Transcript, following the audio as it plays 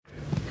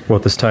Well,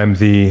 at this time,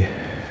 the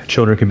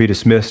children can be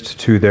dismissed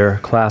to their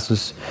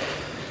classes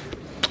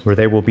where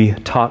they will be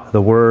taught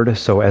the Word.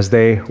 So as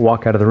they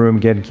walk out of the room,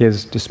 again,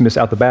 kids dismiss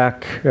out the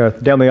back,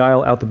 down the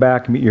aisle, out the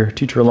back, meet your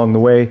teacher along the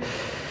way.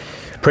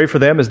 Pray for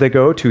them as they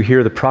go to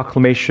hear the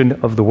proclamation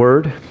of the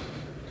Word.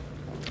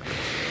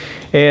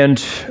 And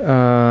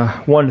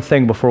one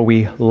thing before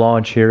we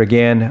launch here,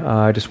 again,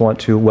 I just want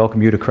to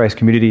welcome you to Christ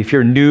Community. If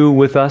you're new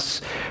with us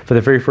for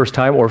the very first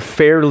time or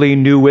fairly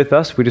new with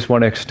us, we just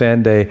want to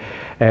extend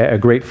a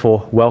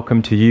grateful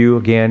welcome to you.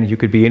 Again, you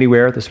could be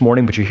anywhere this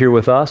morning, but you're here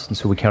with us, and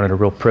so we count it a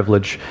real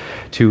privilege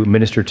to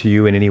minister to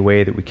you in any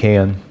way that we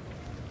can.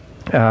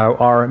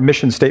 Our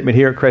mission statement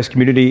here at Christ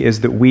Community is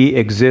that we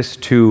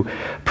exist to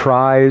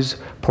prize,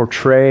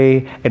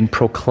 portray, and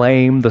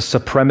proclaim the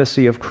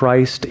supremacy of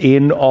Christ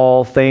in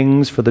all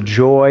things for the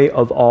joy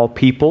of all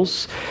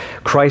peoples.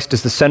 Christ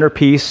is the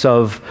centerpiece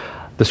of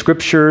the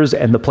Scriptures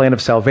and the plan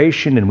of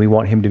salvation, and we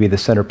want him to be the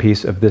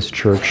centerpiece of this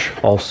church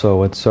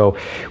also. And so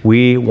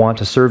we want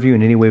to serve you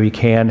in any way we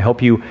can,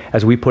 help you,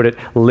 as we put it,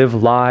 live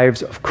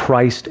lives of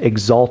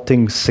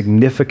Christ-exalting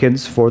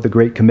significance for the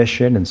Great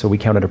Commission, and so we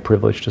count it a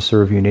privilege to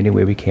serve you in any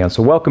way we can.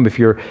 So welcome if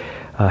you're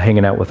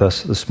hanging out with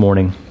us this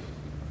morning.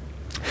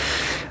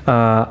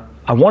 I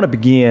want to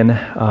begin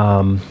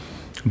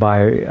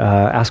by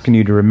asking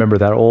you to remember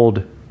that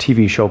old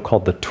TV show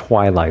called The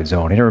Twilight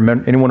Zone.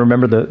 Anyone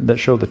remember that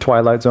show, The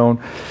Twilight Zone?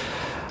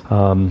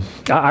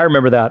 I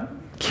remember that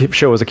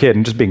show as a kid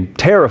and just being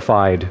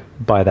terrified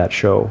by that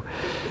show.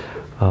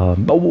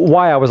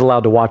 Why I was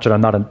allowed to watch it,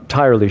 I'm not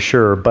entirely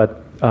sure,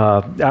 but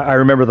I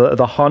remember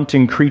the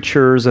haunting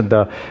creatures and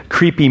the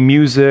creepy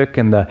music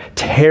and the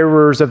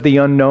terrors of the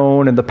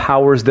unknown and the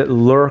powers that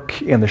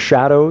lurk in the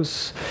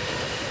shadows.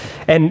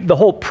 And the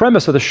whole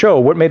premise of the show,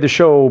 what made the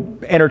show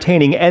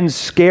entertaining and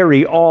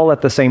scary all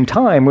at the same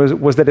time,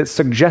 was that it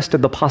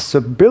suggested the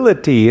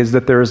possibility is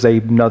that there's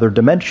another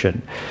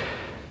dimension.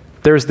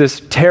 There's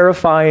this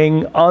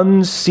terrifying,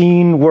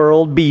 unseen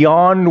world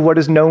beyond what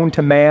is known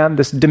to man,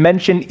 this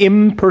dimension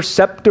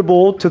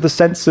imperceptible to the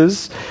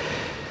senses.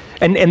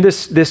 And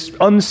this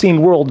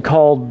unseen world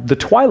called the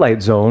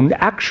Twilight Zone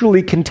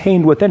actually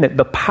contained within it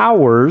the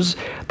powers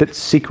that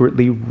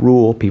secretly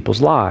rule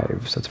people's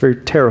lives. That's a very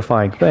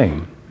terrifying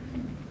thing.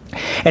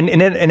 And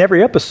in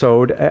every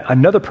episode,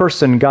 another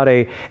person got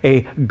a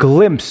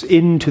glimpse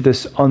into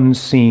this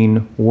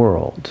unseen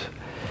world.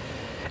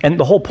 And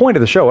the whole point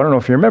of the show, I don't know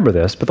if you remember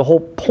this, but the whole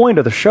point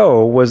of the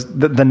show was,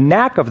 the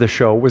knack of the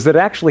show was that it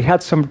actually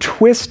had some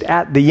twist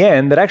at the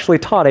end that actually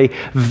taught a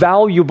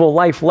valuable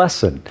life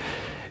lesson.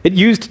 It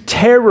used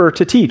terror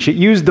to teach. It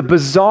used the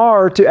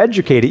bizarre to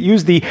educate. It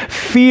used the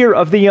fear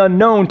of the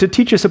unknown to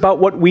teach us about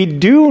what we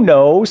do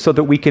know so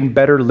that we can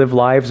better live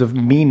lives of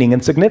meaning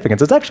and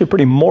significance. It's actually a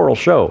pretty moral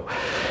show,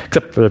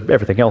 except for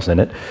everything else in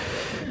it.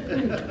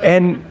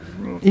 And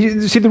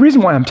you see, the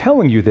reason why I'm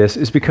telling you this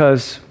is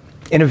because,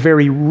 in a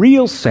very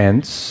real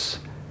sense,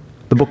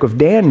 the book of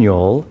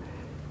Daniel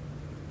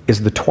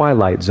is the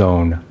twilight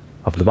zone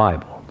of the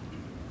Bible.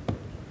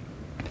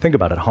 Think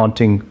about it.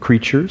 Haunting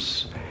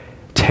creatures,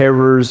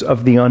 terrors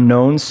of the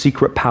unknown,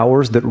 secret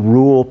powers that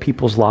rule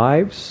people's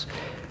lives.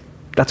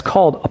 That's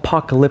called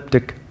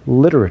apocalyptic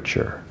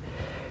literature.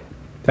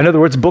 In other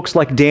words, books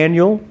like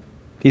Daniel,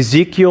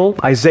 Ezekiel,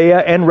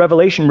 Isaiah, and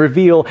Revelation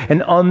reveal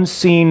an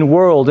unseen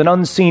world, an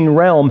unseen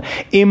realm,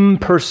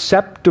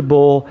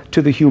 imperceptible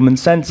to the human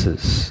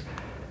senses.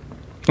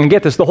 And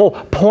get this, the whole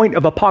point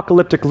of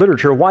apocalyptic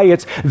literature, why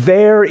it's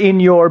there in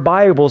your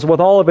Bibles with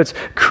all of its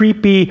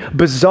creepy,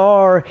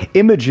 bizarre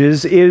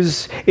images,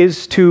 is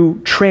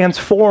to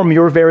transform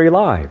your very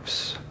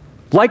lives.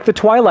 Like the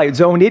Twilight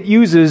Zone, it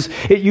uses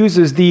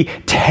the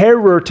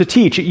terror to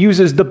teach. It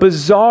uses the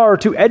bizarre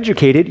to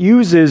educate.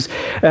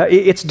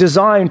 It's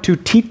designed to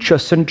teach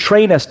us and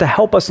train us to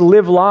help us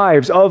live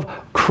lives of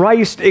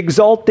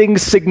Christ-exalting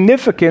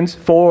significance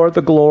for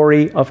the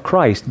glory of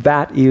Christ.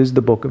 That is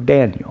the book of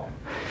Daniel.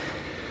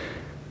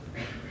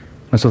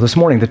 And so this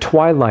morning, the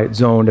twilight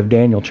zone of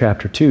Daniel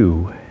chapter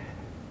 2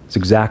 is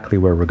exactly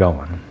where we're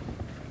going.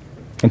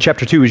 In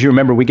chapter 2, as you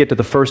remember, we get to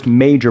the first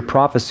major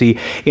prophecy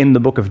in the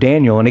book of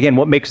Daniel. And again,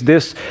 what makes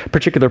this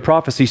particular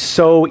prophecy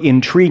so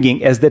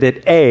intriguing is that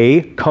it,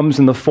 A, comes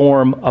in the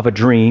form of a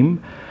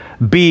dream,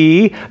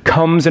 B,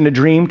 comes in a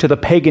dream to the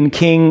pagan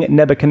king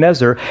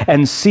Nebuchadnezzar,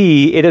 and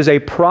C, it is a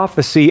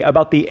prophecy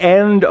about the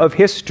end of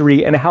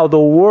history and how the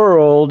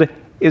world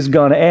is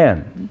going to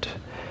end.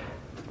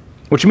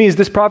 Which means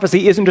this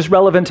prophecy isn't just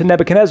relevant to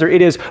Nebuchadnezzar,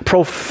 it is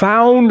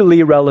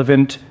profoundly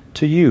relevant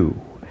to you.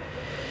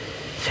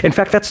 In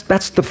fact,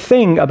 that's the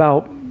thing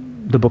about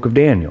the book of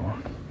Daniel.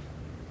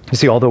 You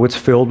see, although it's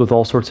filled with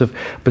all sorts of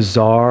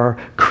bizarre,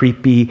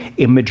 creepy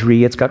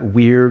imagery, it's got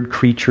weird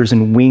creatures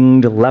and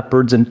winged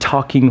leopards and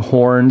talking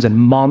horns and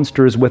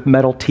monsters with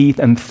metal teeth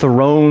and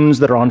thrones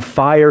that are on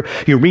fire.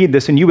 You read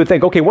this and you would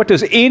think, okay, what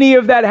does any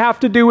of that have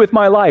to do with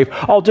my life?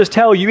 I'll just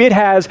tell you, it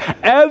has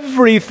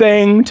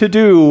everything to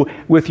do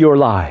with your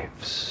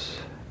lives.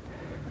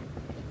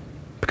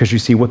 Because you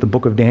see, what the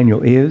book of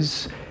Daniel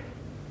is,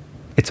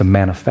 it's a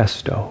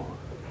manifesto.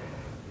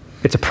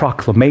 It's a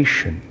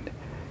proclamation.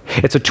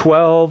 It's a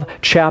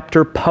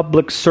 12-chapter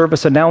public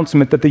service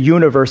announcement that the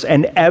universe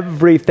and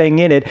everything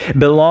in it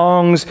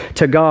belongs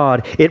to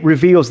God. It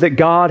reveals that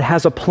God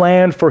has a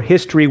plan for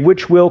history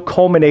which will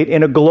culminate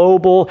in a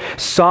global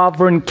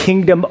sovereign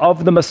kingdom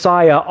of the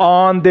Messiah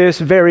on this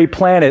very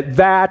planet.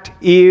 That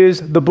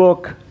is the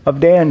book of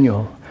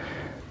Daniel.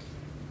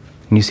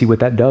 And you see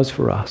what that does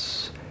for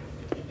us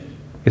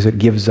is it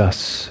gives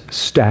us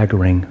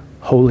staggering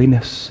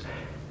holiness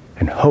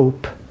and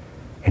hope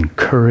and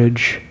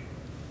courage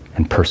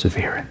and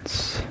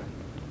perseverance.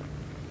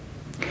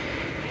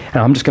 And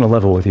I'm just going to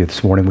level with you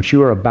this morning. What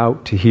you are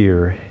about to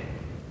hear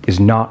is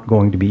not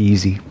going to be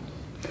easy.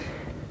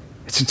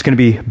 It's going to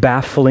be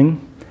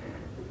baffling.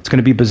 It's going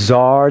to be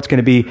bizarre. It's going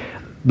to be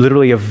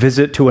literally a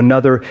visit to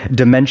another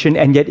dimension,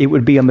 and yet it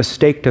would be a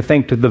mistake to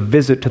think that the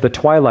visit to the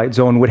twilight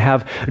zone would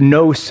have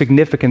no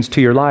significance to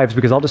your lives,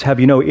 because I'll just have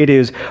you know it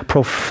is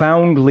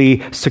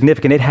profoundly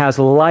significant. It has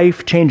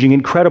life-changing,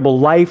 incredible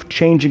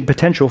life-changing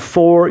potential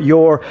for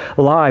your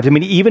lives. I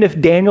mean, even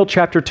if Daniel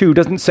chapter 2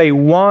 doesn't say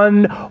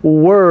one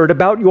word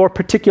about your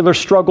particular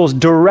struggles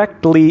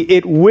directly,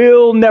 it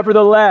will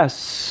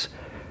nevertheless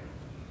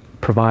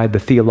provide the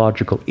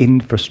theological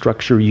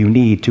infrastructure you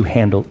need to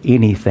handle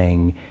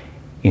anything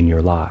in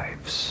your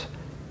lives.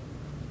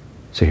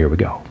 So here we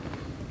go.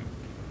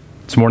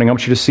 This morning I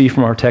want you to see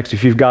from our text,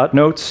 if you've got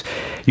notes,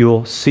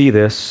 you'll see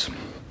this.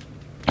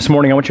 This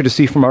morning I want you to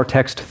see from our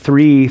text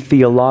 3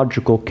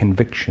 theological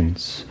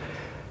convictions.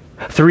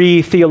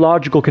 3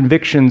 theological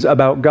convictions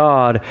about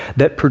God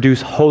that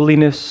produce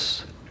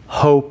holiness,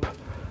 hope,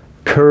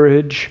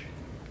 courage,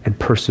 and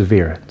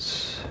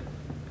perseverance.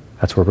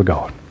 That's where we're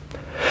going.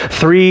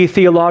 3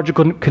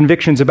 theological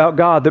convictions about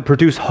God that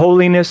produce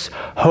holiness,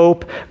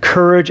 hope,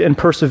 courage, and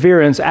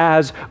perseverance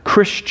as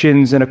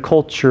Christians in a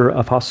culture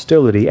of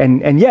hostility.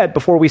 And yet,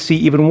 before we see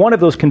even one of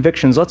those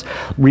convictions, let's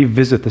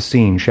revisit the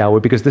scene, shall we?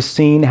 Because this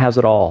scene has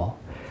it all.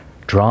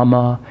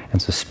 Drama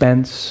and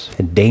suspense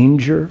and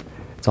danger,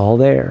 it's all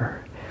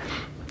there.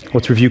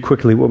 Let's review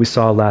quickly what we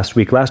saw last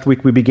week. Last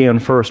week we began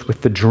first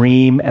with the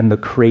dream and the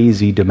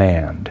crazy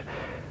demand.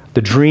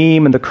 The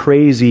dream and the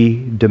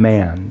crazy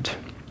demand.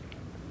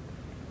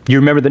 You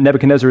remember that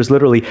Nebuchadnezzar is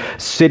literally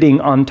sitting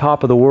on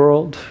top of the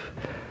world,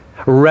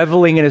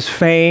 reveling in his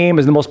fame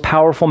as the most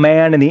powerful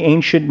man in the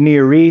ancient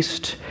Near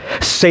East,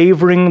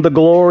 savoring the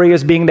glory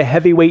as being the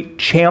heavyweight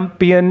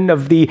champion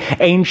of the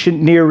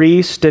ancient Near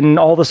East, and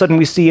all of a sudden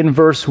we see in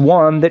verse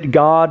 1 that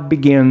God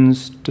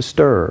begins to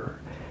stir.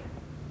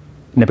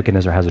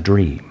 Nebuchadnezzar has a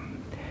dream.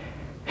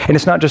 And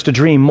it's not just a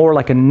dream, more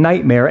like a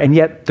nightmare, and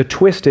yet the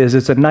twist is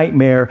it's a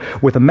nightmare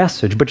with a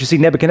message. But you see,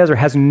 Nebuchadnezzar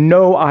has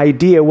no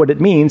idea what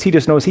it means. He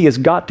just knows he has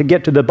got to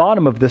get to the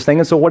bottom of this thing,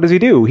 and so what does he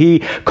do? He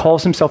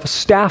calls himself a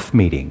staff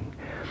meeting.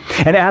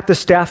 And at the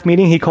staff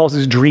meeting, he calls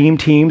his dream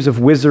teams of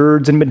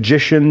wizards and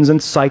magicians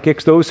and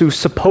psychics, those who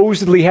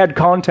supposedly had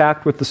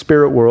contact with the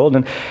spirit world.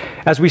 And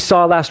as we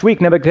saw last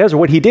week, Nebuchadnezzar,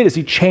 what he did is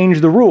he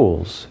changed the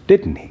rules,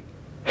 didn't he?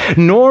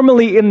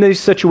 Normally in these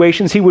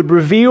situations, he would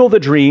reveal the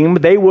dream,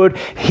 they would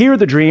hear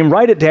the dream,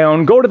 write it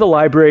down, go to the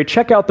library,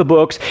 check out the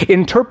books,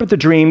 interpret the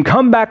dream,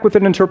 come back with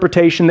an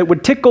interpretation that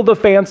would tickle the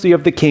fancy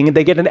of the king, and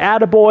they get an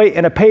attaboy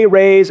and a pay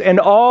raise, and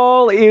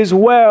all is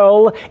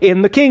well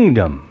in the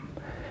kingdom.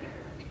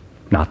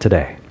 Not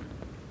today.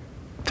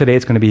 Today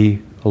it's going to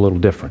be a little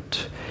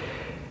different.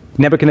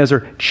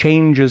 Nebuchadnezzar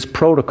changes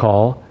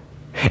protocol.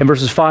 In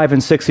verses 5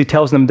 and 6, he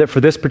tells them that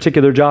for this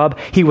particular job,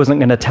 he wasn't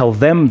going to tell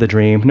them the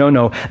dream.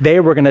 No, they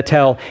were going to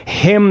tell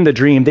him the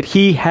dream that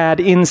he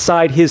had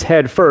inside his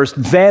head first.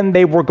 Then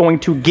they were going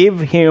to give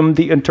him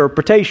the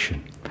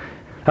interpretation.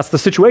 That's the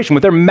situation.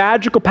 With their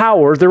magical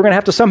powers, they were going to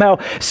have to somehow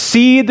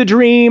see the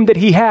dream that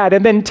he had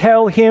and then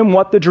tell him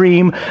what the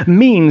dream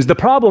means. The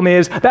problem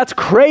is, that's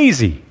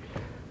crazy.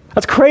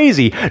 That's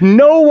crazy.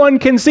 No one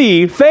can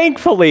see,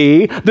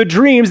 thankfully, the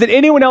dreams that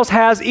anyone else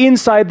has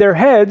inside their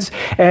heads,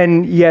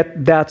 and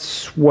yet that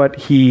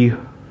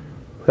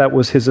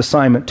was his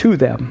assignment to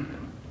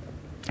them.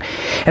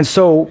 And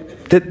so,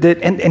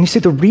 and you see,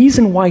 the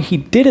reason why he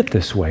did it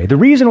this way, the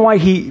reason why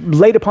he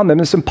laid upon them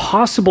this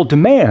impossible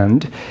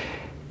demand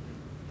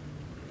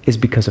is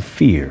because of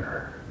fear.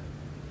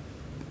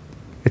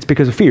 It's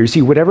because of fear. You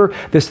see, whatever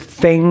this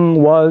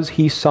thing was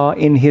he saw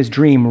in his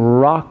dream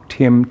rocked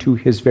him to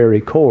his very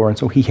core, and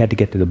so he had to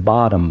get to the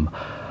bottom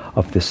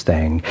of this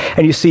thing.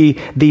 And you see,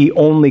 the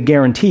only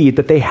guarantee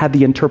that they had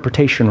the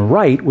interpretation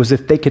right was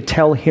if they could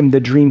tell him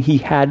the dream he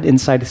had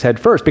inside his head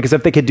first, because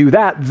if they could do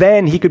that,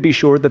 then he could be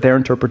sure that their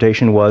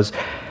interpretation was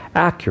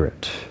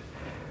accurate.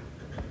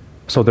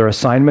 So their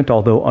assignment,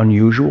 although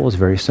unusual, is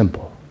very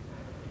simple.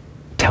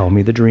 Tell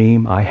me the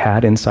dream I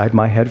had inside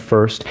my head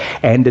first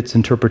and its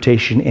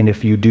interpretation, and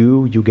if you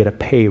do, you get a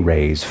pay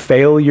raise.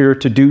 Failure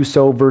to do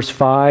so, verse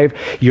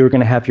 5, you're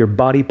going to have your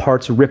body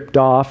parts ripped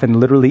off and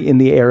literally in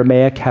the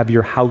Aramaic have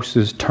your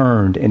houses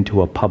turned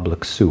into a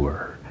public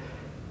sewer.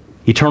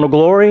 Eternal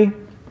glory,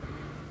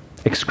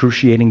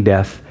 excruciating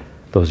death,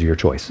 those are your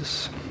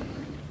choices.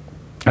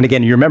 And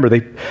again, you remember,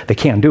 they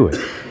can't do it.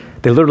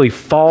 They literally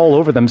fall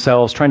over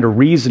themselves trying to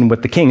reason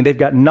with the king. They've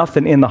got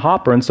nothing in the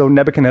hopper. And so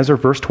Nebuchadnezzar,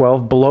 verse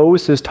 12,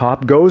 blows his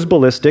top, goes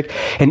ballistic,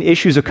 and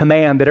issues a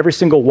command that every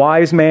single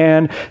wise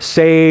man,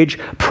 sage,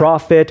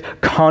 prophet,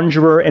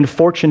 conjurer, and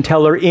fortune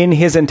teller in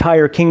his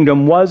entire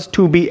kingdom was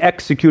to be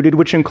executed,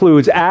 which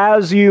includes,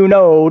 as you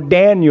know,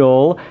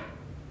 Daniel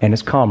and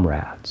his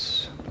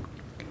comrades.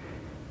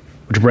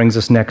 Which brings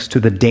us next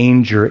to the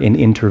danger and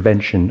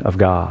intervention of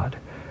God.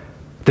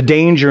 The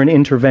danger and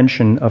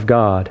intervention of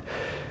God.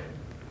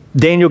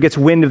 Daniel gets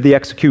wind of the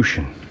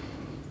execution.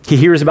 He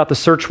hears about the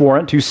search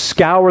warrant to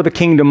scour the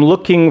kingdom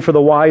looking for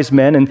the wise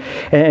men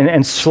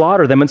and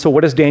slaughter them. And so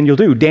what does Daniel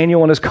do?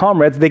 Daniel and his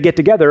comrades, they get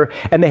together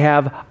and they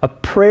have a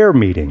prayer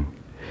meeting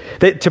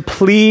to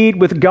plead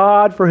with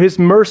God for his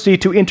mercy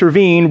to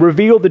intervene,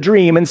 reveal the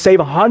dream, and save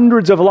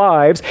hundreds of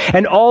lives.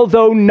 And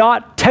although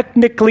not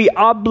technically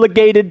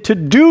obligated to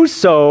do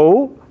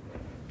so,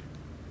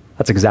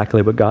 that's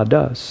exactly what God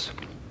does.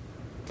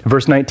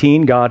 Verse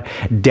 19, God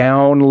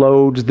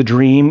downloads the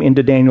dream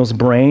into Daniel's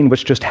brain,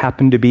 which just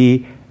happened to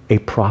be a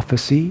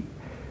prophecy,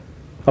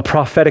 a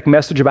prophetic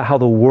message about how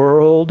the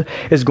world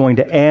is going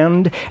to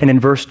end. And in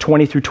verse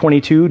 20 through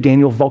 22,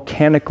 Daniel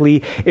volcanically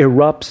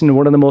erupts into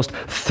one of the most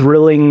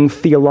thrilling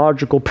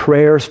theological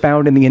prayers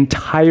found in the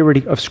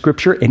entirety of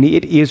Scripture, and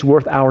it is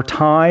worth our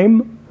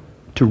time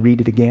to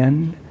read it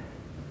again.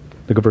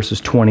 Look at verses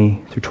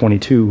 20 through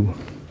 22.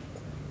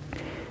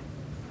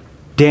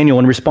 Daniel,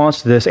 in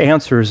response to this,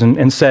 answers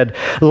and said,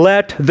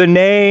 "Let the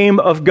name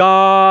of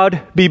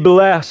God be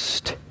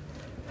blessed."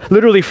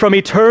 Literally from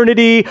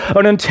eternity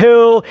and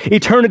until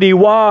eternity.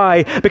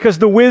 Why? Because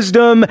the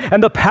wisdom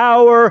and the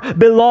power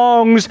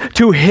belongs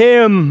to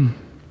Him.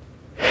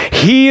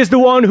 He is the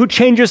one who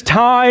changes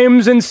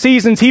times and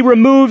seasons. He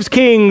removes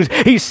kings.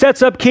 He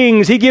sets up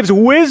kings. He gives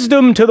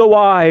wisdom to the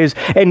wise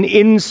and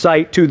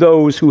insight to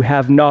those who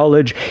have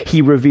knowledge.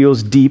 He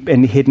reveals deep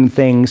and hidden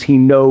things. He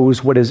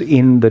knows what is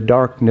in the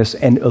darkness,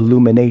 and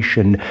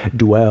illumination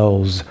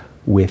dwells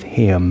with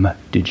Him.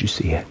 Did you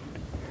see it?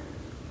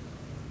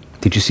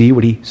 Did you see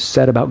what he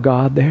said about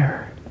God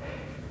there?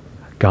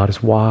 God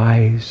is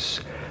wise.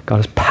 God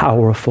is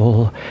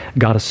powerful.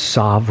 God is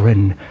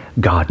sovereign.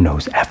 God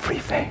knows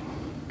everything.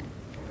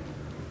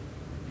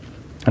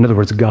 In other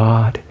words,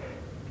 God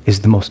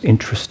is the most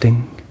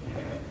interesting,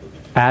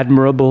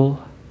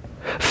 admirable,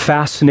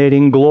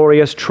 fascinating,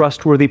 glorious,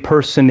 trustworthy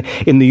person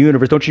in the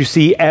universe. Don't you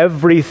see?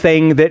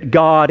 Everything that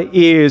God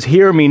is,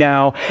 hear me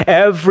now,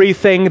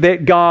 everything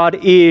that God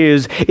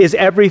is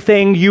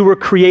everything you were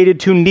created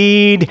to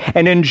need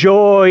and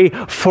enjoy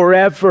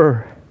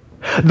forever.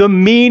 The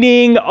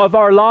meaning of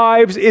our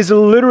lives is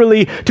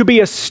literally to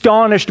be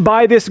astonished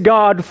by this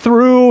God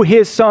through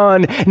His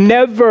Son.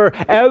 Never,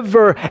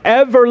 ever,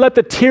 ever let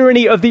the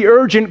tyranny of the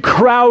urgent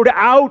crowd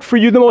out for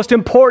you the most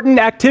important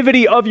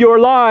activity of your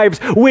lives,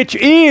 which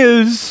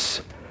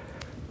is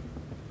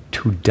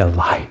to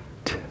delight,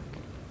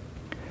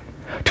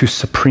 to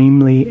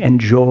supremely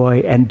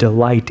enjoy and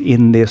delight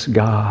in this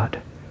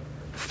God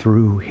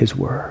through His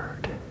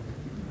Word.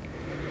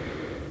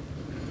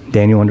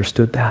 Daniel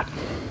understood that.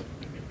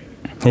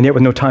 And yet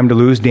with no time to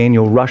lose,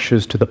 Daniel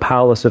rushes to the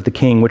palace of the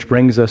king, which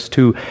brings us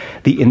to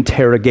the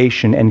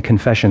interrogation and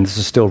confession. This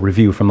is still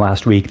review from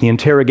last week. The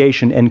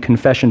interrogation and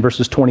confession,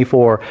 verses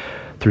 24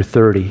 through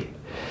 30.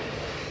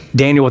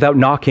 Daniel, without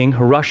knocking,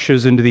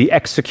 rushes into the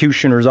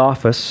executioner's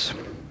office,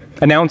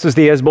 announces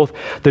that he has both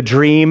the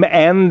dream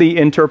and the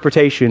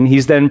interpretation.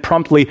 He's then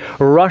promptly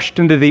rushed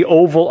into the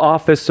Oval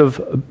Office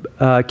of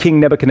King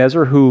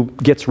Nebuchadnezzar, who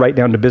gets right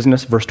down to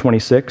business, verse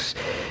 26.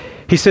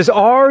 He says,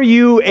 "Are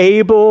you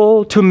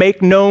able to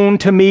make known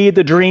to me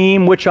the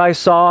dream which I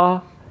saw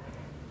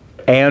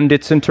and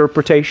its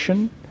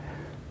interpretation?"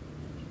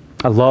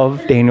 I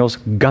love Daniel's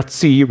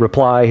gutsy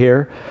reply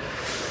here.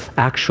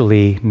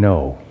 Actually,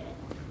 no,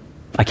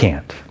 I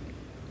can't.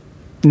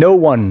 No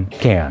one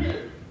can.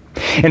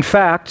 In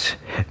fact,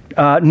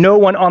 no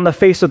one on the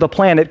face of the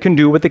planet can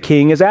do what the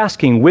king is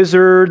asking.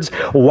 Wizards,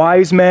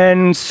 wise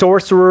men,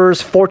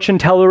 sorcerers, fortune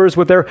tellers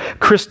with their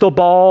crystal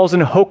balls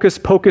and hocus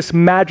pocus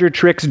magic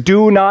tricks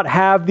do not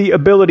have the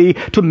ability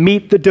to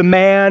meet the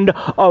demand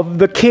of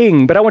the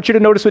king. But I want you to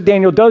notice what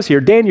Daniel does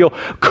here. Daniel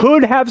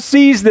could have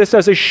seized this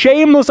as a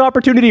shameless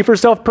opportunity for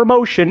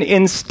self-promotion.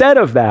 Instead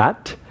of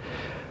that,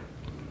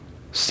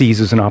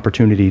 seizes an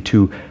opportunity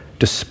to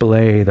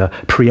display the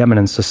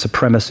preeminence, the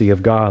supremacy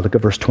of God. Look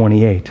at verse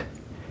 28.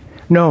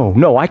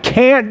 No, I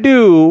can't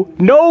do,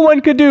 no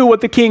one could do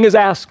what the king is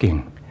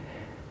asking.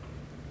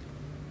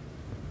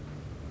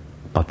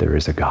 But there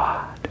is a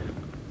God.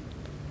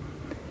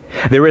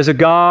 There is a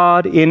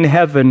God in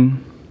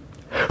heaven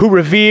who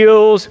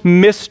reveals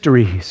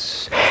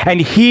mysteries,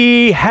 and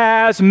He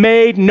has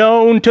made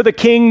known to the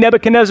king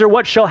Nebuchadnezzar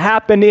what shall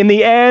happen in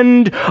the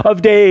end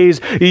of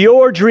days.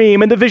 Your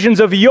dream and the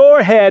visions of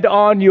your head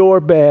on your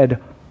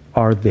bed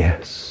are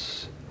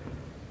this.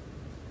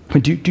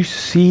 Do you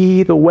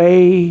see the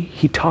way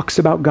he talks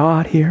about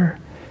God here?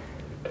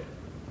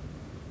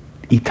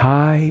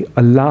 Itai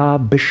Allah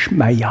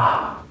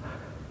Bishmaya.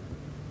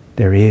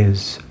 There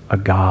is a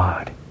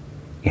God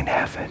in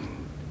heaven.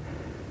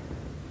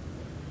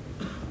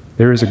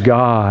 There is a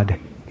God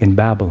in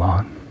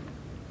Babylon.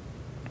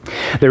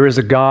 There is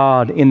a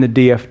God in the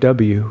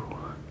DFW.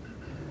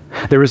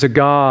 There is a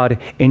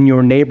God in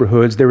your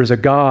neighborhoods. There is a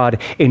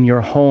God in your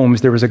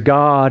homes. There is a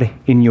God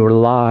in your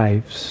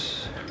lives.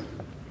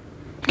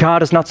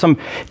 God is not some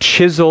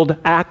chiseled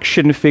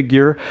action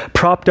figure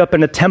propped up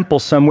in a temple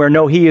somewhere.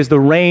 No, He is the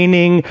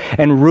reigning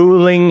and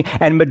ruling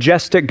and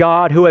majestic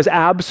God who has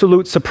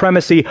absolute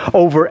supremacy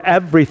over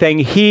everything.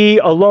 He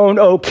alone,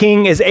 O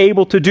King, is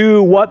able to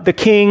do what the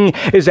King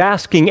is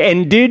asking.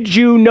 And did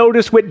you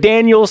notice what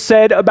Daniel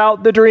said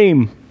about the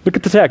dream? Look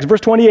at the text,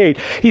 verse 28.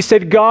 He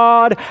said,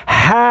 God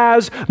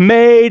has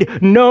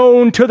made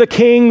known to the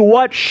king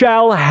what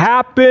shall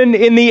happen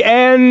in the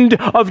end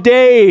of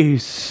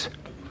days.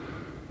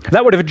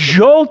 That would have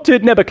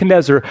jolted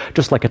Nebuchadnezzar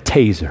just like a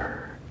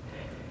taser.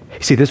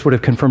 You see, this would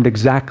have confirmed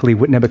exactly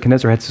what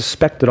Nebuchadnezzar had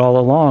suspected all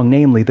along,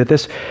 namely that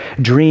this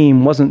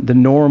dream wasn't the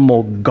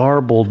normal,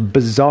 garbled,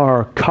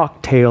 bizarre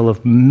cocktail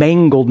of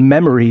mangled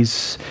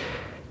memories.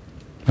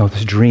 No,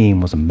 this dream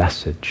was a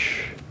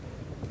message.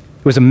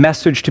 It was a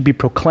message to be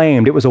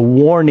proclaimed. It was a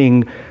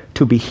warning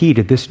to be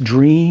heeded. This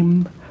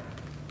dream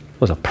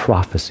was a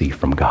prophecy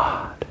from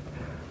God.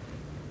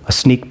 A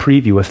sneak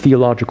preview, a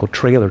theological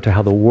trailer to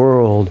how the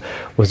world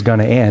was going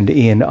to end.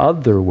 In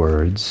other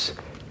words,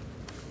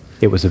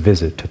 it was a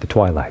visit to the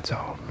Twilight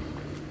Zone.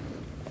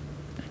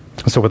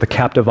 So with a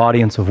captive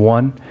audience of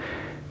one,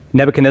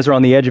 Nebuchadnezzar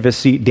on the edge of his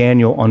seat,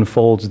 Daniel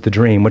unfolds the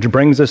dream, which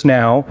brings us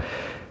now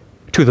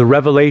to the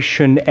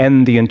revelation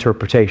and the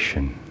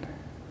interpretation.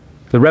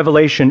 The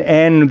revelation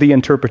and the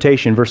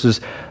interpretation,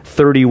 verses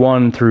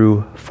 31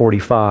 through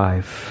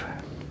 45.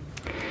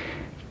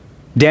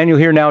 Daniel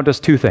here now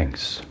does two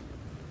things.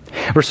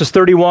 Verses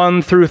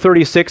 31 through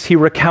 36, he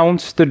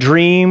recounts the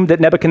dream that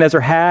Nebuchadnezzar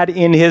had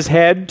in his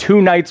head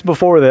 2 nights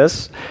before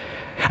this.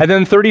 And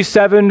then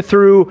 37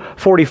 through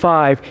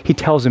 45, he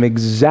tells him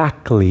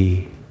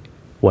exactly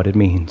what it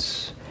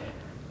means.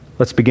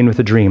 Let's begin with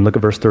the dream. Look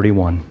at verse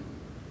 31.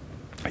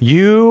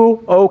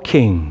 You, O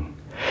king,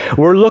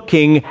 were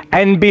looking,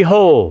 and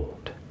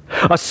behold,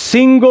 a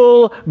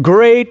single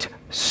great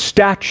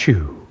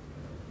statue.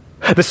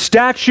 The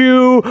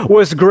statue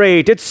was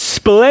great. Its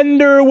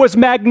splendor was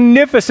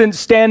magnificent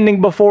standing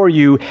before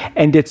you,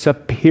 and its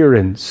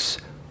appearance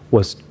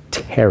was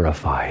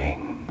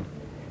terrifying.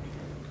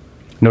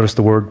 Notice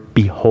the word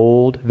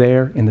behold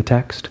there in the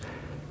text.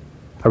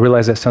 I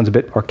realize that sounds a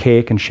bit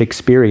archaic and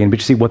Shakespearean, but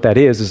you see what that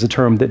is a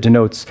term that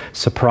denotes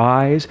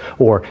surprise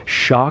or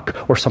shock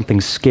or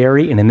something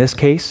scary, and in this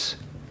case,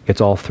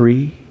 it's all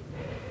three.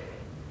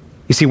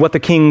 You see, what the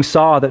king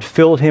saw that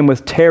filled him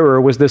with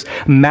terror was this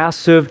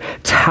massive,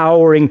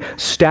 towering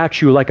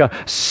statue like a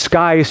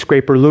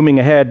skyscraper looming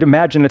ahead.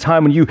 Imagine a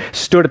time when you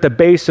stood at the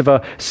base of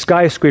a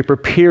skyscraper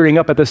peering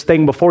up at this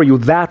thing before you.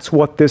 That's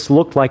what this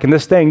looked like. And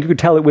this thing, you could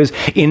tell it was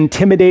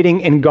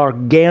intimidating and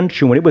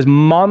gargantuan. It was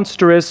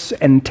monstrous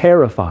and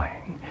terrifying.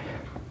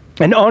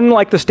 And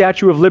unlike the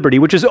Statue of Liberty,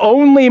 which is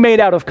only made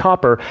out of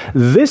copper,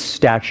 this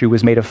statue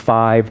was made of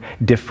 5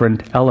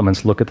 different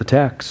elements. Look at the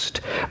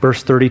text.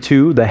 Verse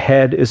 32, the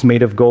head is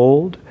made of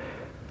gold.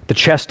 The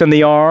chest and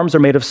the arms are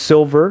made of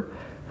silver.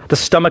 The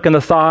stomach and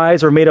the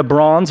thighs are made of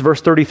bronze.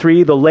 Verse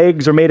 33, the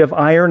legs are made of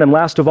iron. And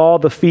last of all,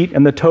 the feet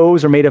and the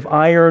toes are made of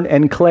iron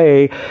and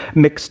clay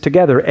mixed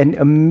together. And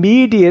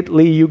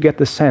immediately you get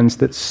the sense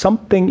that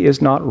something is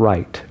not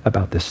right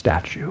about this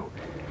statue.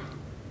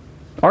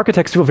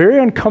 Architects feel very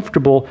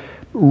uncomfortable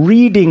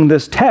reading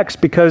this text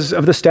because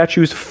of the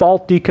statue's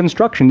faulty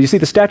construction. You see,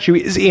 the statue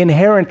is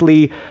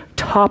inherently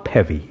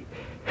top-heavy.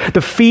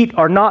 The feet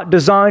are not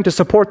designed to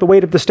support the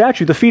weight of the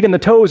statue. The feet and the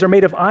toes are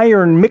made of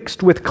iron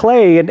mixed with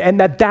clay, and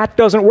that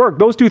doesn't work.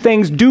 Those two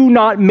things do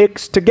not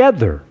mix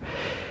together.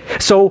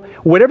 So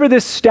whatever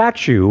this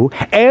statue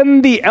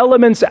and the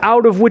elements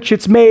out of which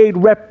it's made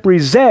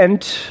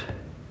represent,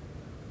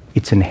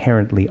 it's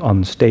inherently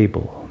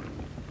unstable.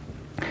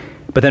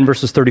 But then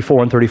verses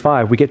 34 and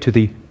 35, we get to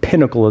the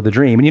pinnacle of the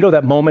dream. And you know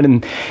that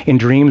moment in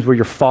dreams where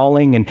you're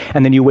falling and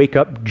then you wake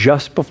up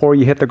just before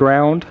you hit the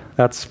ground?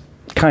 That's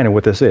kind of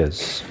what this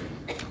is.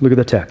 Look at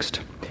the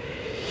text.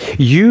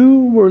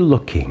 You were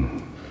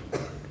looking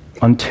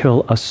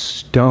until a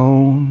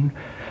stone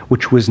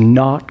which was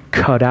not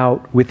cut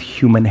out with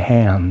human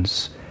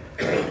hands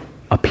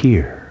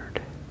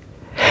appeared.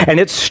 And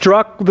it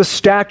struck the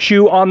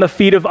statue on the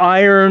feet of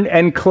iron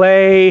and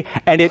clay,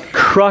 and it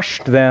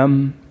crushed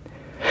them.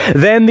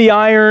 Then the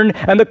iron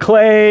and the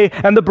clay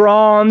and the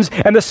bronze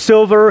and the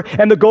silver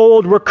and the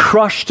gold were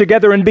crushed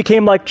together and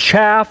became like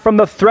chaff from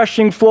the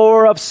threshing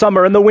floor of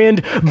summer, and the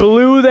wind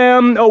blew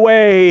them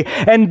away,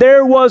 and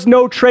there was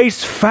no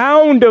trace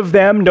found of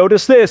them.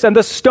 Notice this, and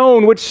the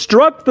stone which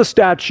struck the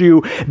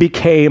statue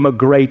became a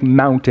great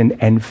mountain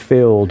and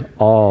filled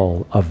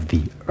all of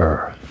the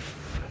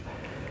earth.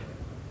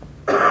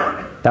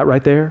 That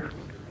right there,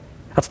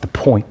 that's the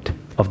point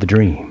of the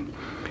dream.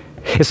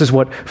 This is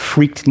what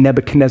freaked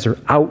Nebuchadnezzar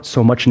out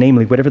so much,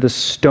 namely, whatever the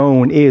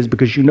stone is,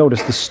 because you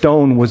notice the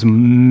stone was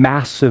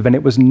massive and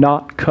it was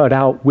not cut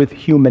out with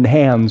human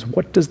hands.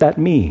 What does that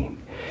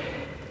mean?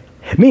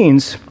 It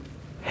means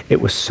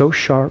It was so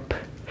sharp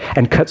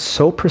and cut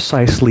so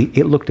precisely,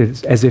 it looked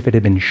as if it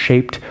had been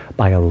shaped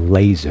by a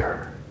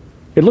laser.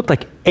 It looked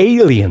like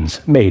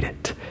aliens made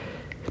it.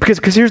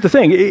 Because here's the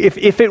thing,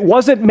 if it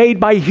wasn't made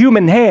by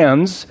human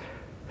hands,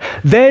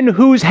 then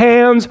whose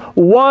hands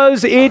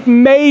was it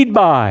made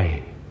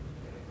by?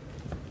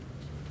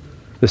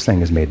 This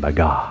thing is made by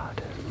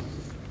God.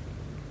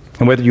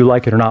 And whether you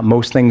like it or not,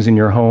 most things in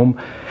your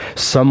home,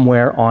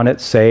 somewhere on it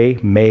say,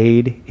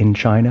 made in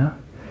China.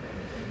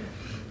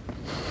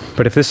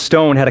 But if this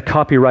stone had a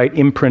copyright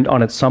imprint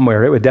on it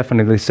somewhere, it would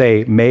definitely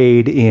say,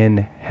 made in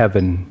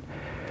heaven.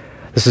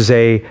 This is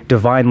a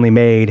divinely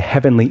made,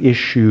 heavenly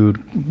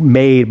issued,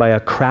 made by a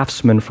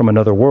craftsman from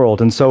another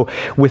world. And so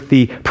with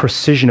the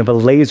precision of a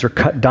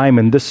laser-cut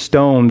diamond, this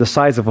stone, the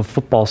size of a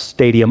football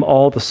stadium,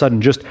 all of a sudden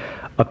just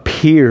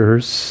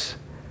appears.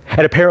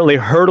 And apparently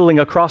hurtling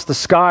across the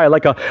sky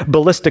like a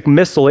ballistic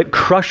missile, it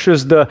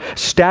crushes the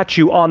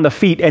statue on the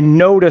feet. And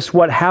notice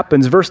what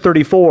happens. Verse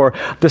 34,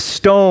 the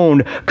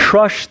stone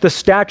crushed the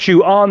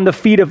statue on the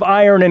feet of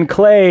iron and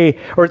clay,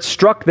 or it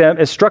struck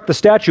the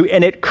statue,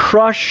 and it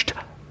crushed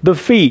the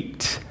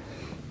feet.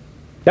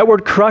 That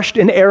word crushed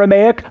in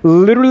Aramaic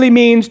literally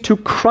means to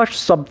crush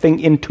something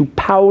into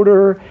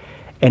powder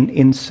and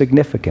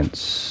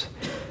insignificance.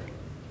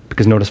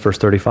 Because notice verse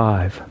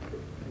 35.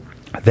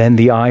 Then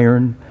the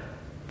iron,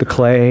 the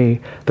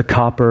clay, the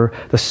copper,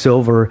 the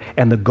silver,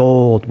 and the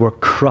gold were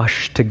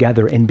crushed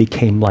together and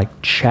became like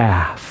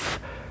chaff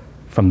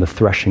from the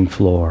threshing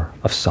floor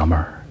of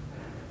summer.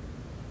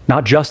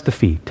 Not just the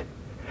feet,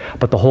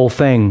 but the whole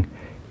thing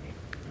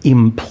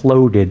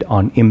imploded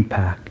on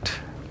impact.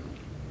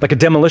 Like a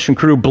demolition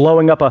crew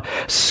blowing up a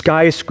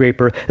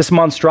skyscraper, this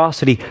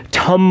monstrosity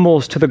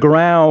tumbles to the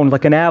ground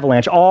like an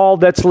avalanche. All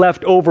that's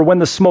left over when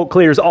the smoke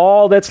clears,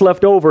 all that's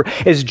left over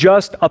is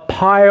just a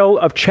pile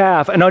of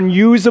chaff, an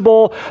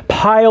unusable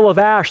pile of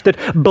ash that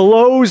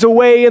blows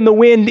away in the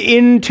wind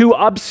into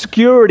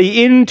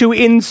obscurity, into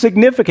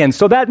insignificance.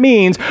 So that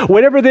means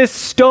whatever this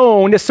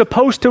stone is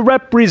supposed to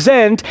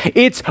represent,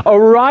 its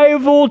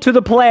arrival to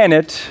the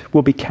planet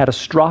will be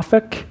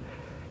catastrophic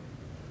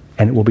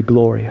and it will be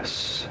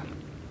glorious.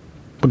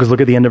 Because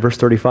look at the end of verse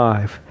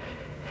 35.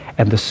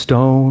 And the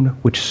stone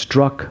which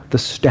struck the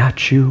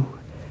statue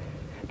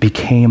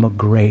became a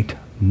great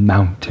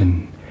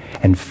mountain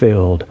and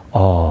filled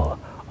all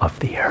of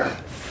the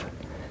earth.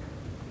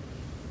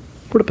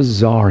 What a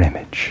bizarre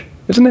image,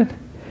 isn't it?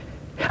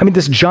 I mean,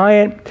 this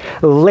giant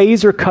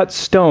laser-cut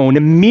stone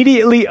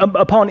immediately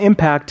upon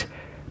impact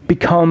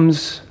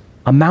becomes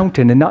a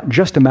mountain, and not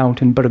just a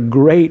mountain, but a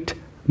great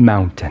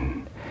mountain.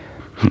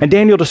 And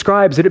Daniel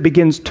describes that it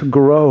begins to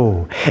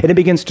grow, and it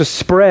begins to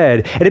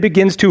spread, and it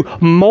begins to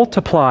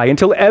multiply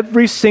until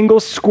every single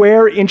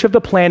square inch of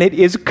the planet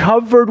is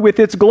covered with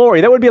its glory.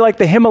 That would be like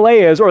the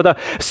Himalayas or the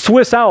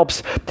Swiss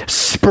Alps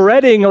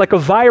spreading like a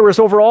virus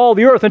over all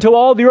the earth until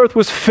all the earth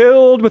was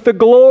filled with the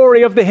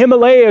glory of the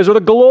Himalayas or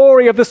the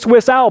glory of the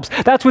Swiss Alps.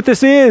 That's what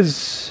this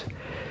is.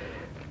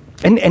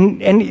 And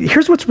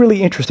here's what's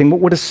really interesting.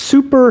 What is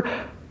super,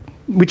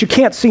 which you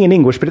can't see in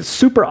English, but it's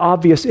super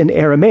obvious in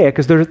Aramaic,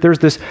 is there's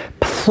this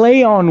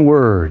play on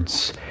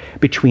words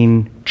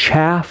between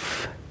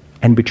chaff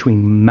and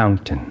between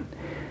mountain.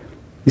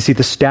 You see,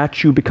 the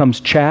statue becomes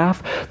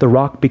chaff, the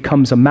rock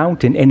becomes a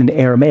mountain, and in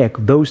Aramaic,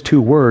 those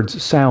two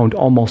words sound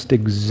almost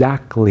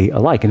exactly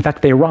alike. In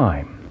fact, they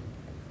rhyme.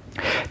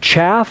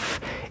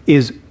 Chaff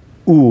is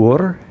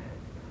ur,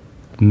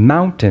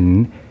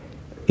 mountain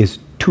is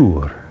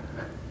tur.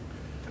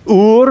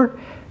 Ur,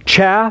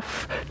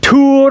 chaff,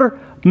 tur,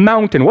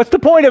 mountain. What's the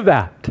point of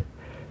that?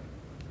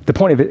 The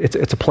point of it,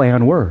 it's a play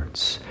on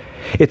words.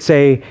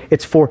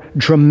 It's for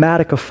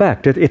dramatic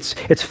effect.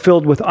 It's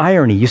filled with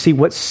irony. You see,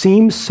 what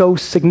seems so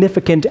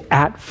significant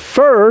at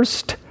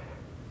first,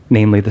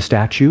 namely the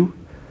statue,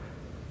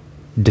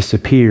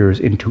 disappears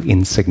into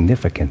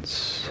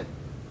insignificance.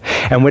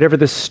 And whatever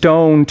the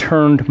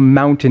stone-turned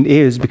mountain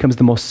is becomes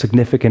the most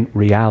significant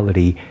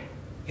reality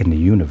in the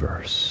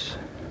universe.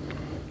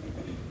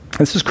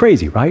 This is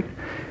crazy, right?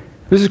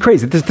 This is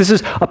crazy. This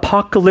is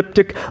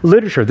apocalyptic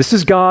literature. This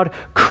is God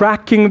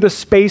cracking the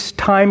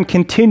space-time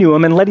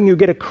continuum and letting you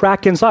get a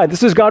crack inside.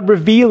 This is God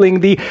revealing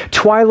the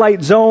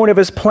twilight zone of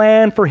his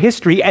plan for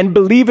history. And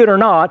believe it or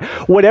not,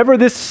 whatever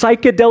this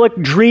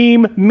psychedelic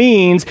dream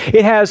means,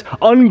 it has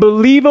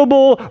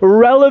unbelievable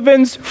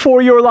relevance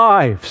for your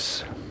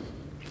lives.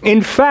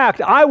 In fact,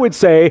 I would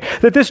say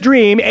that this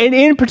dream, and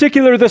in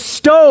particular the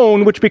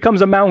stone which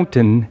becomes a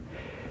mountain,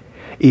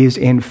 is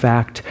in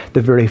fact the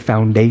very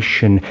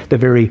foundation, the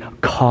very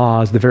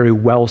cause, the very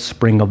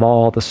wellspring of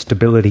all the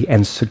stability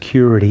and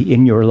security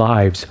in your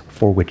lives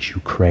for which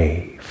you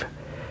crave.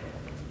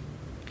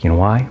 You know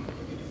why?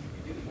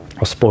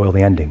 I'll spoil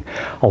the ending.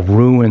 I'll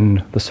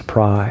ruin the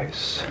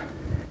surprise.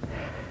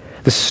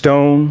 The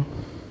stone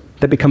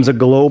that becomes a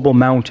global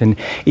mountain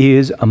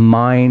is a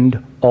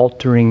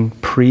mind-altering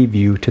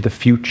preview to the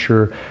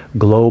future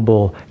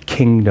global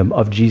kingdom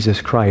of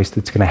Jesus Christ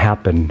that's going to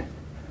happen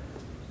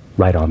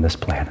right on this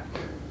planet.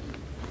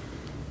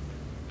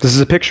 This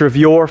is a picture of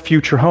your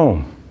future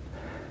home.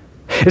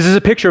 This is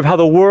a picture of how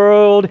the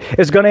world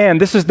is going to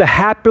end. This is the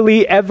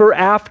happily ever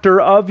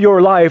after of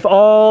your life,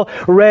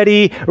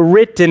 already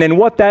written. And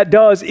what that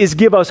does is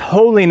give us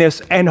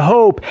holiness and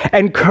hope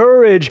and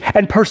courage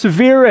and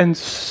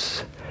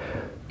perseverance.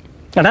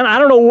 And I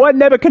don't know what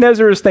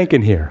Nebuchadnezzar is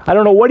thinking here. I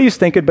don't know what he's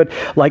thinking, but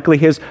likely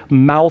his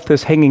mouth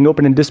is hanging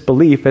open in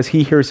disbelief as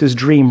he hears his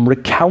dream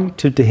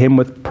recounted to him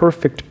with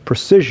perfect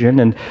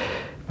precision. And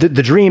the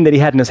dream that he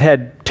had in his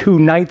head 2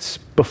 nights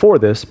before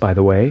this, by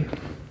the way,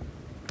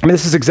 I mean,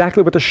 this is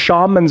exactly what the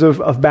shamans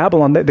of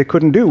Babylon, they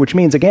couldn't do, which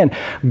means, again,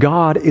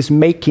 God is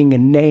making a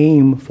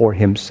name for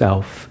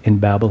himself in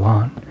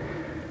Babylon.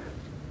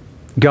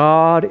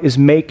 God is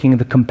making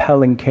the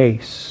compelling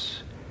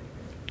case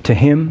to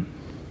him,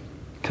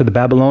 to the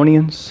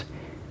Babylonians,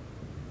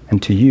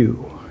 and to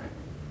you,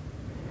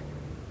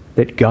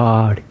 that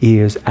God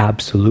is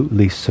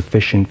absolutely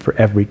sufficient for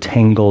every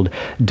tangled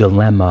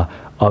dilemma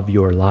of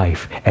your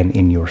life and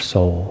in your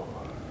soul.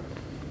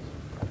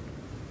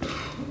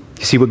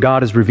 You see, what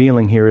God is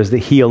revealing here is that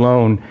he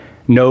alone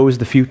knows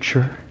the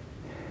future.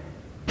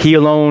 He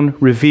alone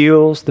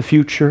reveals the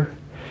future.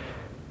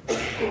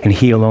 And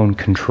he alone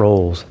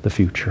controls the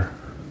future.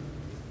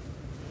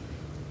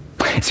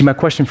 See, my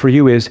question for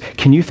you is,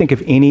 can you think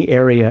of any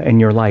area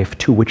in your life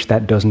to which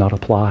that does not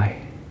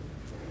apply?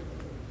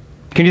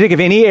 Can you think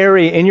of any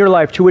area in your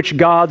life to which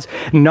God's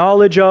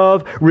knowledge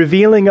of,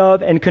 revealing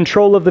of, and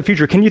control of the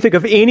future, can you think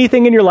of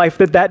anything in your life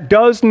that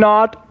does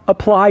not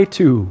apply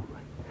to?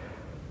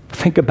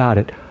 Think about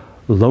it.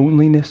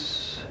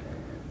 Loneliness,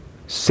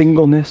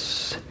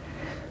 singleness,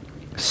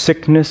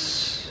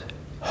 sickness,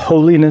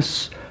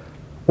 holiness,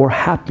 or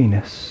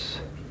happiness.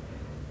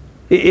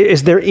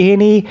 Is there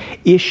any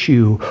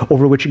issue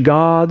over which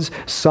God's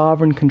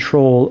sovereign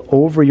control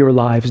over your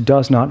lives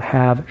does not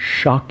have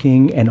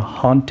shocking and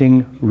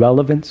haunting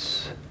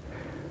relevance?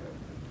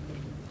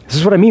 This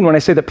is what I mean when I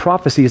say that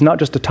prophecy is not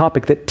just a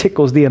topic that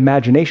tickles the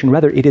imagination.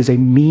 Rather, it is a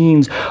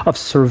means of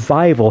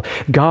survival.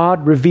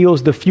 God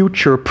reveals the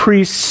future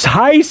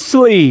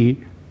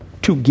precisely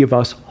to give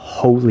us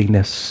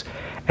holiness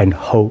and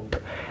hope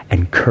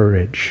and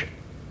courage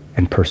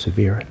and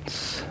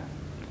perseverance.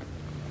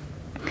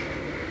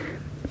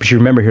 But you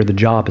remember here, the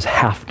job is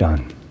half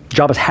done. The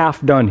job is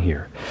half done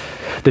here.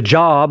 The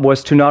job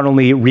was to not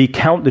only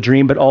recount the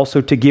dream, but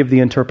also to give the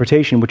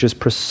interpretation, which is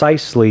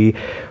precisely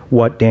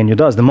what Daniel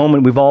does. The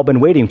moment we've all been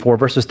waiting for,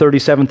 verses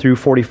 37 through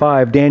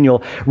 45,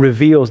 Daniel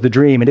reveals the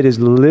dream, and it is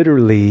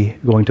literally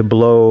going to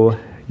blow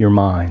your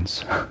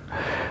minds.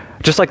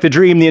 Just like the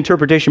dream, the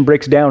interpretation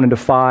breaks down into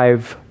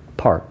 5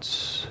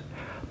 parts.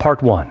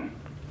 Part 1,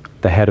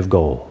 the head of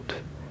gold.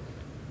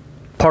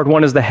 Part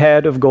 1 is the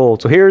head of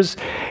gold. So here's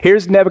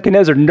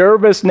Nebuchadnezzar,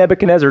 nervous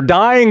Nebuchadnezzar,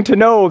 dying to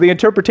know the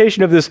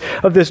interpretation of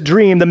this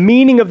dream, the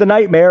meaning of the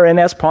nightmare, and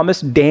as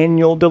promised,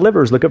 Daniel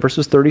delivers. Look at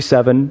verses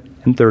 37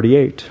 and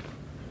 38.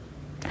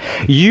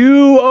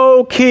 You,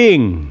 O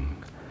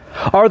king,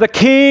 are the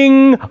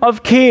King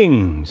of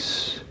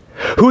kings,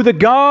 who the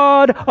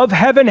God of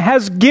heaven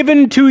has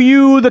given to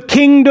you the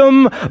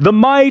kingdom, the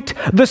might,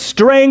 the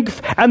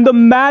strength, and the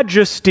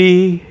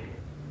majesty.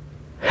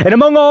 And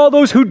among all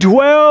those who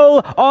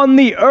dwell on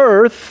the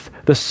earth,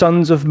 the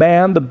sons of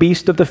man, the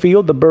beasts of the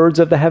field, the birds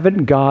of the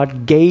heaven,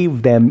 God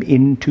gave them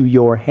into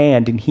your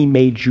hand, and he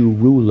made you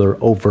ruler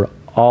over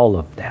all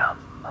of them.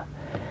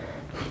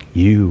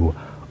 You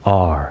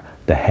are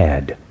the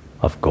head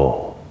of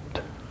gold.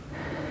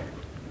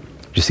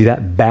 Did you see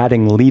that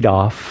batting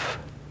leadoff?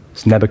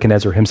 It's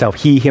Nebuchadnezzar himself.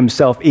 He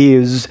himself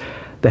is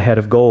the head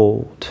of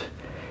gold.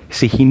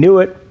 See, he knew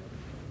it.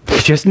 He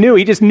just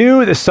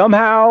knew that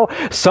somehow,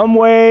 some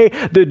way,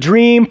 the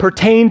dream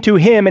pertained to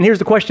him. And here's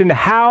the question,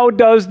 how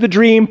does the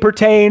dream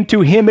pertain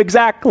to him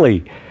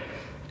exactly?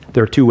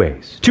 There are 2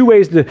 ways. 2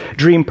 ways the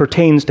dream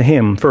pertains to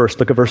him. First,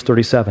 look at verse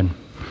 37.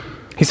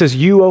 He says,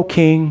 you, O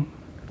king,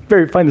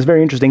 find this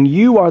very interesting,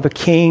 you are the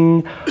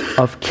King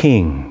of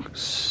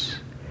kings,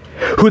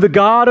 who the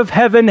God of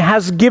heaven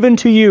has given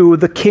to you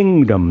the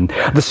kingdom,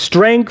 the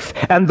strength,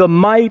 and the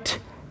might,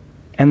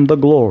 and the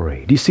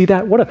glory. Do you see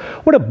that? What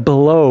a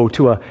blow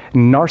to a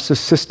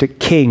narcissistic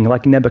king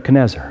like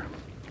Nebuchadnezzar.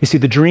 You see,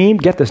 the dream,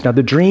 get this now,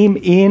 the dream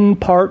in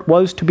part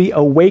was to be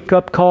a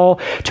wake-up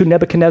call to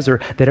Nebuchadnezzar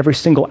that every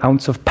single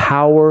ounce of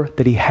power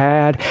that he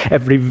had,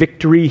 every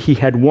victory he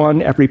had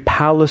won, every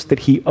palace that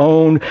he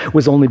owned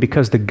was only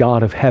because the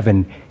God of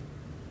heaven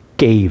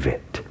gave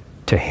it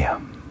to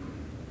him.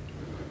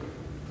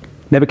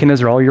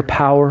 Nebuchadnezzar, all your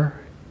power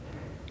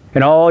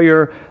and all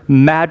your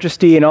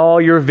majesty and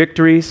all your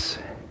victories,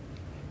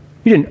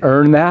 you didn't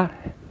earn that.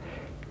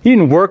 You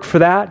didn't work for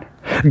that.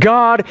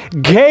 God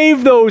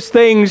gave those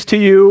things to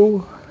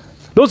you.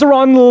 Those are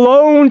on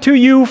loan to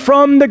you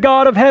from the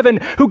God of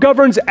heaven who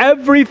governs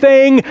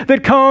everything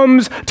that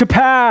comes to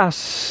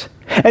pass.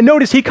 And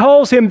notice he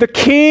calls him the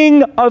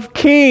King of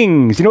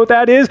kings. You know what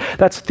that is?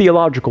 That's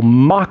theological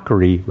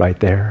mockery right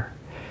there.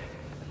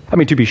 I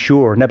mean, to be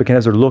sure,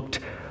 Nebuchadnezzar looked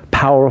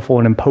powerful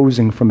and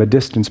imposing from a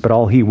distance, but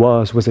all he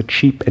was a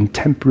cheap and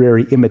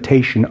temporary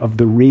imitation of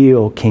the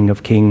real King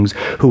of Kings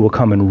who will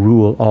come and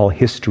rule all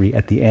history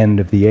at the end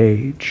of the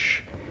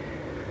age.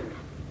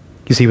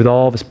 You see, with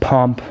all of his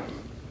pomp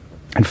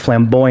and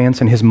flamboyance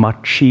and his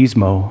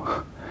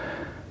machismo,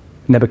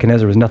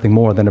 Nebuchadnezzar was nothing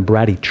more than a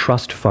bratty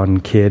trust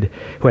fund kid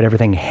who had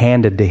everything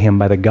handed to him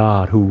by the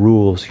God who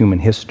rules human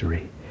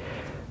history.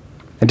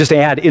 And just to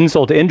add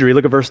insult to injury,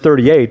 look at verse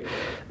 38.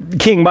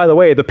 King, by the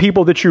way, the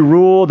people that you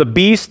rule, the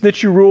beasts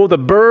that you rule, the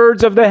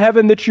birds of the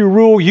heaven that you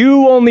rule,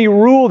 you only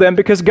rule them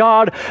because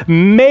God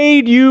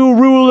made you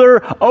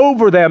ruler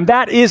over them.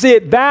 That is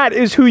it. That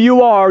is who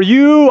you are.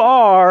 You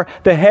are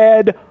the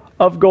head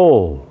of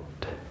gold.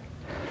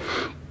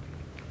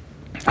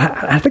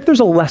 I think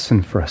there's a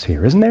lesson for us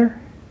here, isn't there?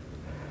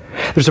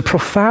 There's a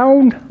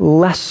profound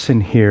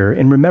lesson here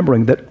in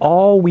remembering that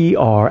all we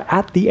are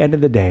at the end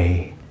of the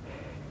day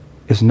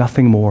is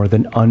nothing more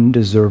than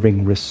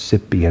undeserving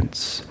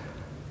recipients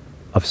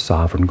of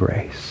sovereign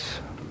grace.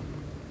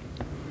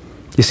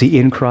 You see,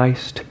 in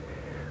Christ,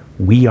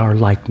 we are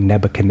like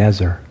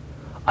Nebuchadnezzar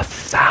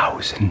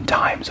 1,000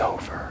 times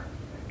over.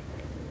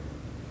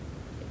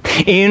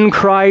 In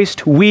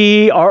Christ,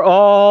 we are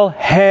all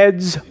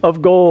heads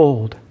of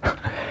gold.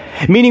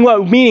 Meaning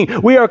what? Meaning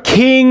we are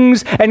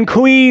kings and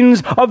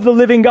queens of the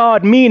living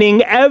God.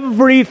 Meaning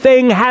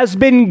everything has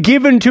been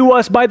given to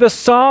us by the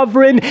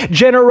sovereign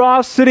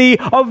generosity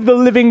of the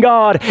living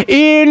God.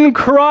 In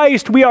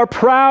Christ, we are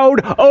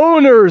proud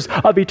owners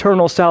of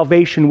eternal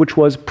salvation, which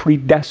was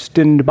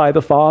predestined by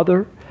the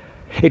Father.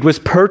 It was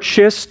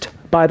purchased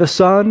by the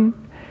Son,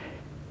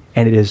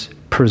 and it is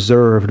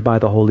preserved by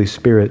the Holy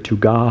Spirit. To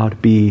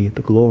God be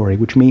the glory,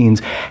 which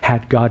means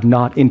had God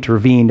not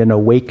intervened and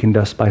awakened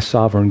us by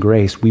sovereign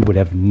grace, we would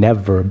have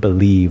never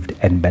believed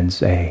and been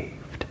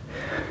saved.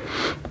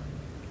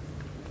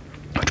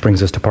 Which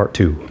brings us to part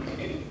two.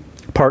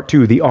 Part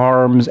two, the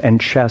arms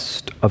and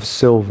chest of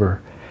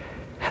silver.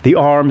 The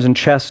arms and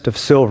chest of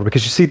silver.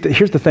 Because you see,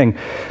 here's the thing.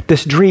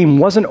 This dream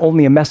wasn't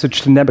only a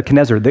message to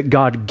Nebuchadnezzar that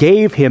God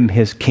gave him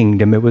his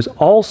kingdom. It was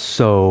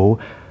also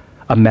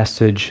a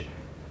message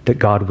that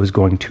God was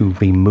going to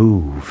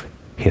remove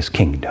his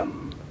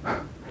kingdom.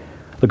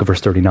 Look at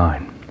verse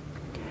 39.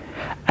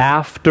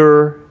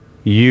 After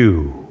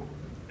you,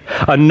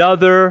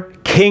 another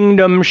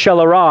kingdom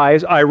shall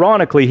arise.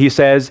 Ironically, he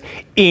says,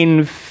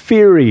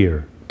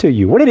 inferior to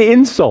you. What an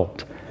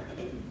insult.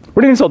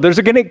 What an insult. There's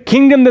a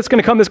kingdom that's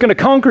going to come that's going to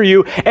conquer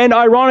you, and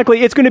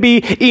ironically, it's going to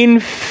be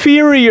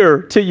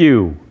inferior to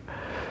you.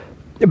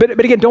 But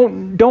again,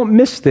 don't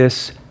miss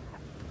this.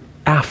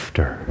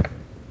 After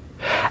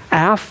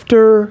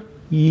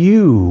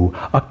you,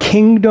 a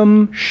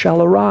kingdom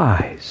shall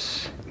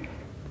arise.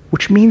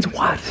 Which means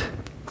what?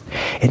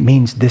 It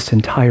means this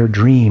entire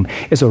dream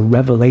is a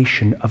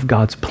revelation of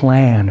God's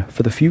plan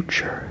for the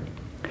future.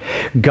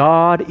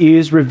 God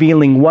is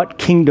revealing what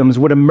kingdoms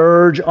would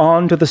emerge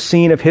onto the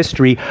scene of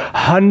history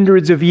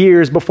hundreds of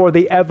years before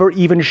they ever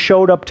even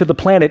showed up to the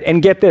planet.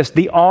 And get this,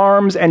 the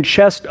arms and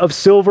chest of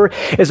silver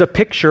is a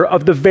picture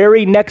of the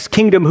very next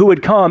kingdom who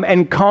would come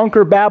and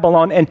conquer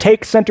Babylon and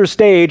take center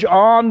stage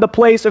on the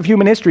place of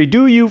human history.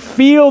 Do you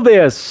feel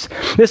this?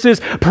 This is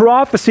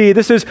prophecy.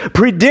 This is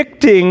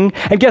predicting.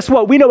 And guess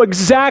what? We know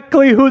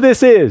exactly who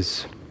this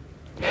is.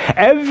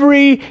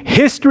 Every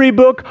history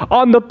book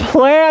on the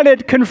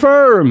planet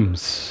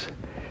confirms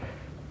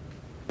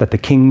that the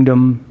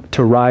kingdom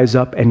to rise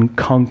up and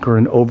conquer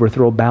and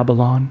overthrow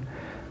Babylon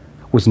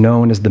was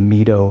known as the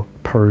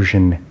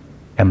Medo-Persian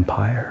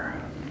Empire.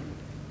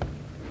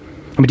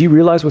 I mean, do you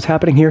realize what's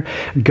happening here?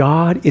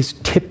 God is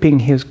tipping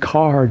his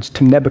cards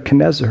to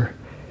Nebuchadnezzar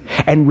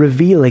and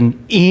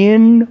revealing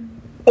in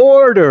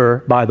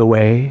order, by the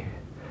way,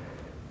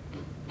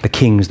 the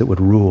kings that would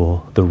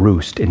rule the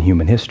roost in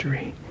human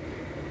history.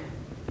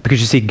 Because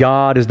you see,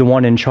 God is the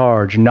one in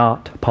charge,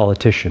 not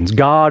politicians.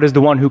 God is the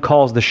one who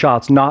calls the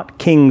shots, not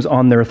kings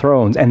on their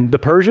thrones. And the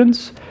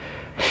Persians,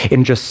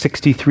 in just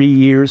 63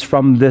 years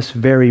from this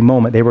very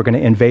moment, they were going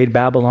to invade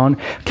Babylon,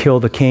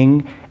 kill the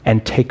king,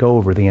 and take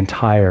over the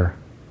entire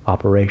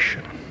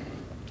operation.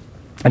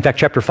 In fact,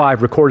 chapter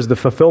 5 records the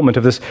fulfillment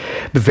of this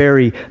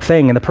very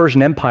thing. And the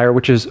Persian Empire,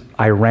 which is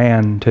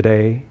Iran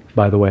today,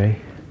 by the way,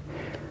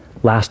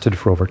 lasted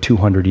for over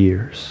 200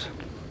 years.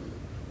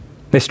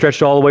 They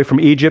stretched all the way from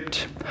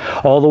Egypt,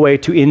 all the way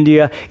to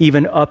India,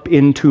 even up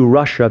into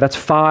Russia. That's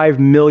 5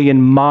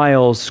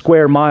 million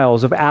square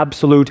miles of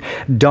absolute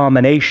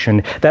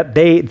domination. That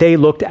they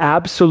looked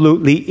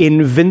absolutely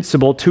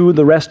invincible to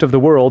the rest of the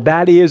world.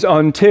 That is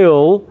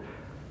until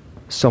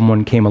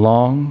someone came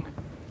along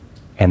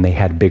and they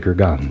had bigger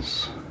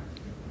guns.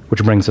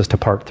 Which brings us to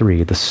part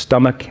 3, the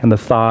stomach and the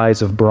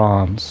thighs of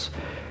bronze.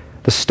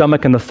 The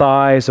stomach and the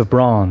thighs of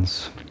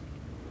bronze.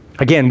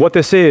 Again, what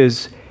this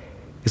is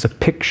a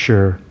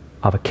picture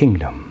of a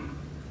kingdom.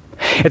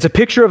 It's a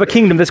picture of a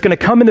kingdom that's going to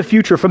come in the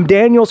future from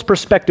Daniel's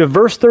perspective.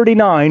 Verse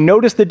 39,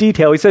 notice the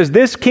detail. He says,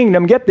 this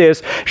kingdom, get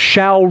this,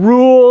 shall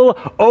rule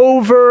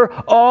over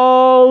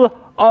all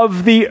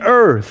of the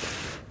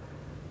earth.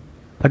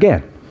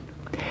 Again,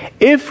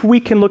 If we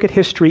can look at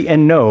history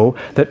and know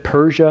that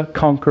Persia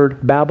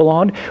conquered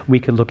Babylon, we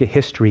could look at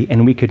history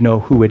and we could know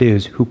who it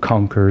is who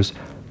conquers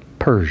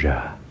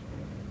Persia.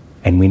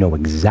 And we know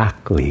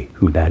exactly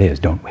who that is,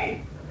 don't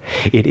we?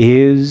 It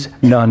is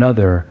none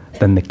other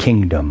than the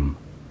kingdom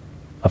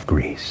of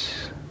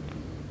Greece.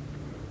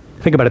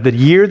 Think about it. The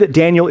year that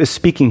Daniel is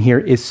speaking here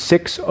is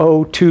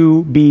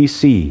 602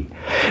 BC.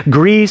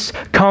 Greece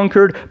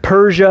conquered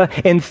Persia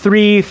in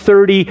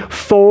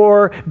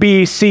 334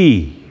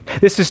 BC.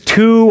 This is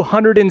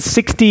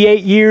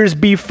 268 years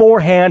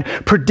beforehand,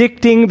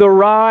 predicting the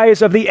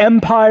rise of the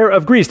empire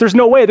of Greece. There's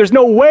no way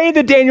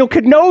that Daniel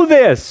could know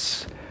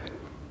this.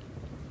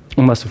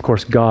 Unless, of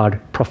course,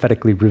 God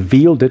prophetically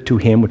revealed it to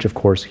him, which, of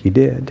course, he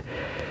did.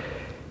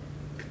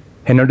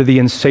 And under the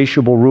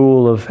insatiable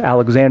rule of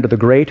Alexander the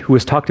Great, who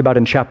is talked about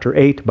in chapter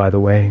 8, by the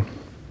way,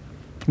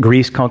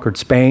 Greece conquered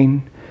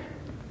Spain,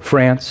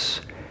 France,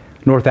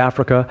 North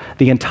Africa,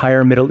 the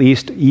entire Middle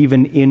East,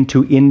 even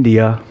into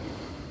India,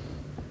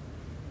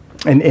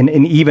 and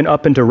even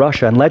up into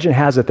Russia. And legend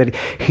has it that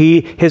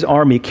his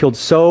army killed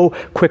so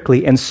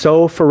quickly and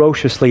so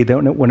ferociously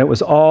that when it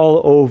was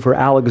all over,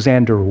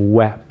 Alexander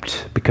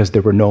wept because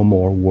there were no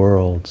more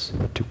worlds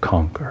to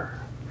conquer.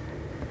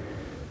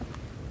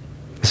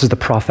 This is the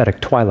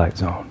prophetic twilight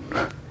zone.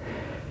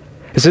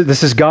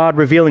 This is God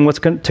revealing what's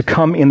going to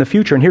come in the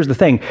future. And here's the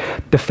thing: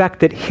 the fact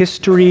that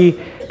history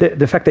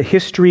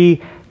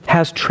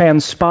has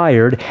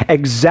transpired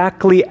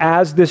exactly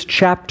as this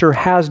chapter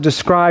has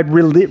described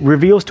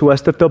reveals to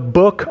us that the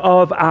book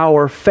of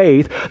our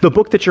faith, the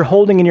book that you're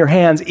holding in your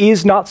hands,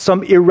 is not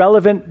some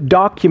irrelevant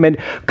document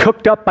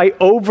cooked up by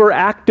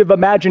overactive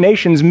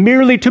imaginations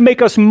merely to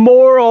make us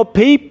moral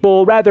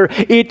people. Rather,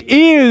 it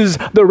is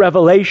the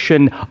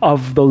revelation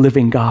of the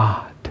living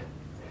God.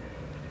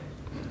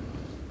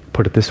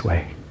 Put it this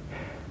way: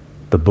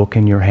 the book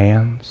in your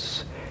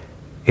hands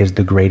is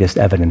the greatest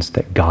evidence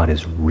that God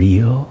is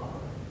real,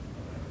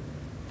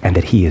 and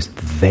that he is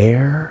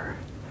there,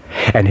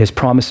 and his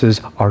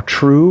promises are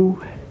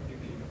true,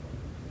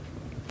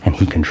 and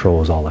he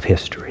controls all of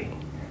history.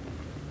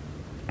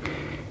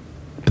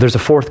 But there's a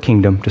fourth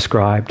kingdom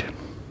described,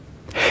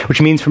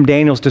 which means from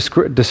Daniel's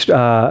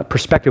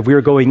perspective, we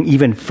are going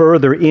even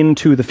further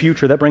into the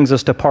future. That brings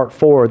us to part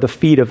 4, the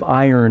feet of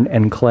iron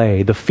and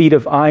clay. The feet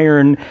of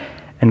iron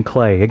and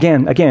clay.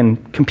 Again,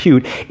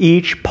 compute.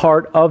 Each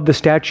part of the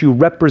statue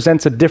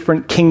represents a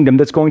different kingdom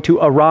that's going to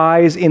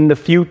arise in the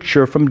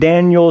future from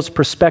Daniel's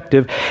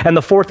perspective. And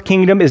the fourth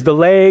kingdom is the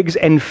legs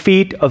and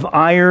feet of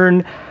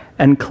iron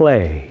and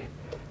clay.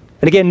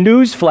 And again,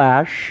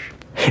 newsflash,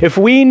 if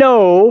we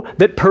know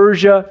that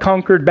Persia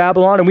conquered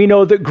Babylon and we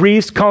know that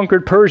Greece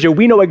conquered Persia,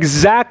 we know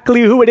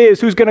exactly who it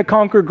is who's going to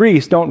conquer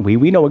Greece, don't we?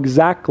 We know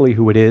exactly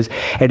who it is,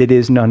 and it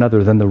is none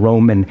other than the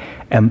Roman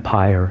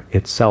Empire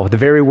itself. The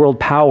very world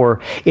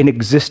power in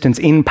existence,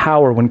 in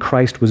power when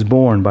Christ was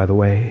born, by the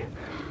way.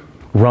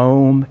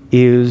 Rome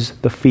is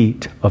the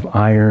feet of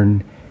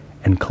iron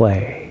and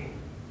clay.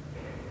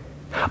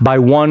 By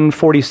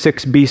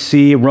 146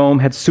 BC, Rome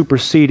had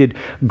superseded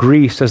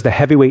Greece as the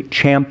heavyweight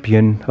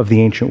champion of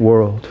the ancient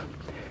world.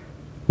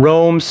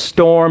 Rome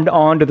stormed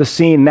onto the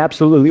scene and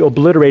absolutely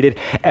obliterated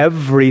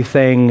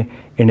everything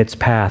in its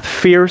path.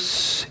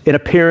 Fierce in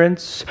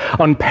appearance,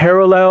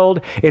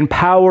 unparalleled in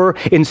power,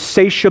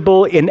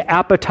 insatiable in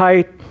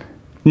appetite,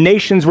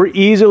 nations were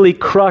easily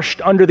crushed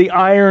under the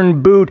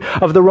iron boot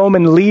of the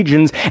Roman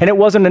legions, and it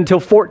wasn't until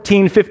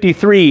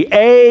 1453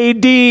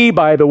 AD,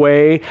 by the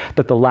way,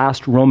 that the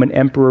last Roman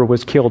emperor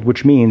was killed,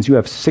 which means you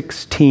have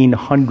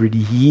 1,600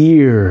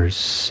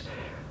 years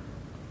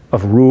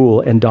of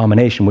rule and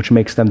domination, which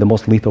makes them the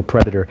most lethal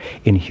predator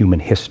in human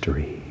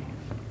history.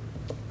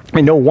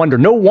 And no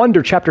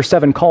wonder chapter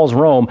 7 calls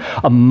Rome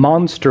a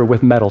monster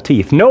with metal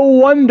teeth. No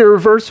wonder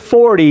verse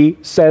 40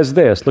 says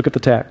this. Look at the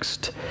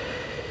text.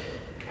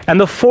 And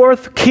the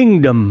fourth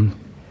kingdom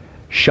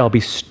shall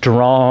be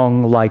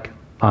strong like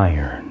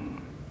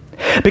iron,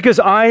 because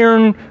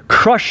iron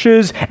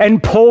crushes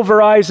and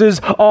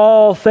pulverizes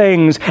all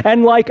things,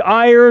 and like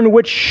iron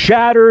which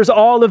shatters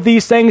all of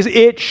these things,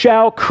 it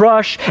shall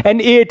crush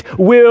and it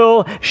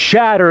will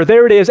shatter.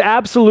 There it is,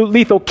 absolute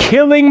lethal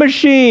killing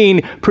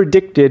machine,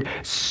 predicted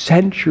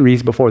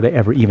centuries before they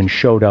ever even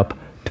showed up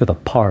to the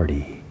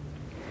party.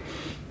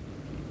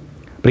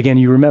 But again,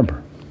 you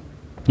remember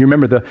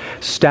the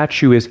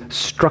statue is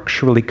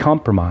structurally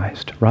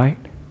compromised, right?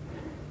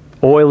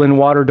 Oil and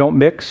water don't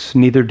mix,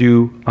 neither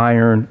do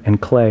iron and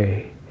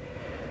clay.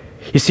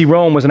 You see,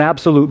 Rome was an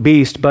absolute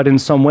beast, but in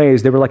some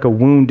ways they were like a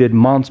wounded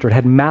monster. It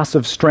had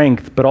massive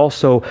strength, but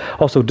also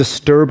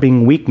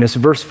disturbing weakness.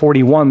 Verse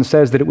 41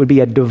 says that it would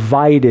be a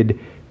divided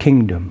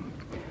kingdom.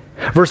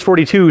 Verse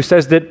 42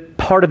 says that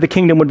part of the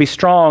kingdom would be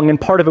strong and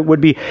part of it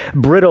would be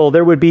brittle.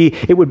 It would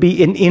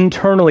be an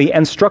internally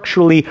and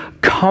structurally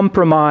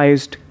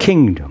compromised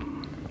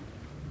kingdom.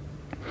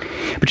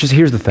 But just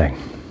here's the thing.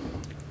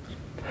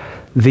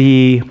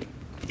 The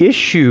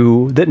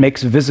issue that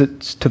makes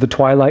visits to the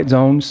Twilight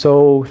Zone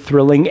so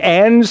thrilling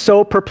and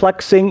so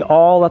perplexing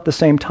all at the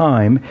same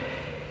time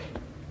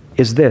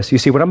is this. You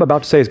see, what I'm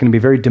about to say is going to be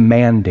very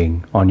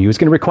demanding on you. It's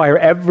going to require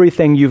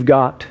everything you've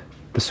got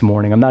this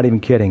morning. I'm not even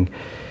kidding.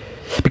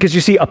 Because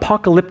you see,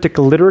 apocalyptic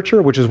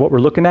literature, which is what we're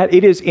looking at,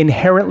 it is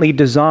inherently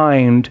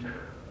designed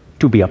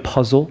to be a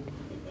puzzle,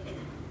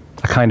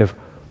 a kind of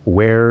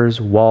Where's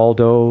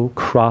Waldo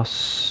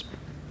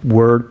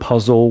crossword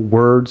puzzle,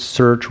 word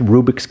search,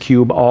 Rubik's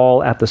Cube,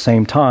 all at the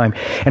same time.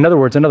 In other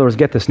words,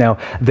 get this now,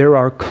 there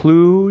are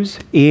clues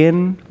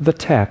in the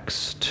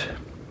text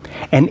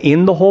and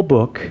in the whole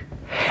book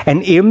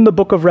and in the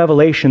book of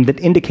Revelation that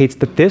indicates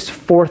that this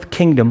fourth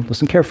kingdom,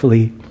 listen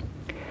carefully,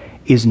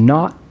 is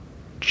not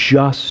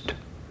just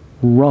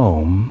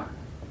Rome,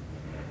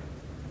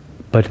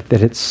 but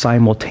that it's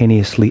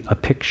simultaneously a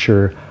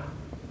picture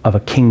of a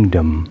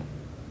kingdom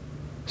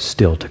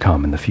still to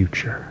come in the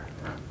future.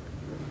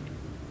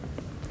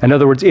 In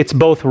other words, it's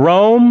both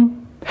Rome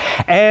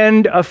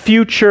and a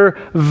future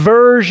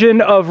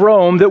version of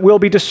Rome that will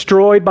be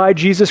destroyed by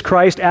Jesus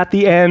Christ at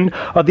the end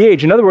of the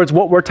age. In other words,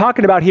 what we're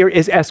talking about here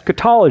is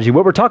eschatology.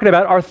 What we're talking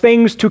about are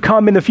things to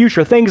come in the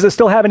future, things that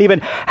still haven't even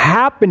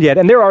happened yet.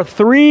 And there are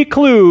three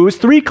clues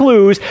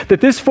that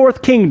this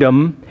fourth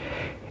kingdom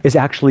is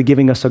actually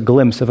giving us a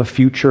glimpse of a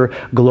future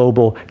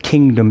global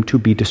kingdom to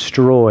be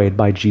destroyed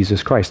by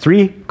Jesus Christ.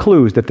 Three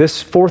clues that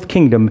this fourth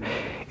kingdom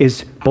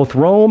is both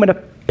Rome and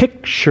a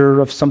picture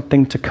of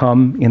something to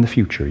come in the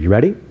future. You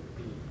ready?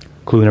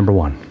 Clue number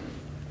one.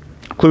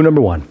 Clue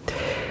number one.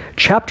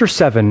 Chapter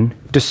 7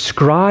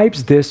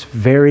 describes this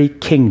very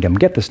kingdom,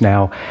 get this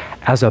now,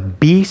 as a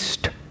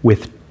beast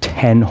with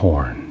 10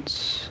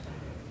 horns.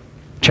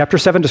 Chapter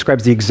 7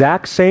 describes the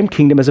exact same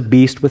kingdom as a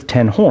beast with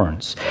 10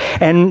 horns.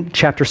 And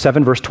chapter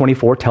 7, verse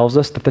 24 tells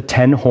us that the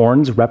 10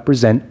 horns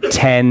represent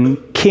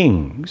 10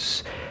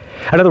 kings.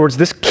 In other words,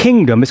 this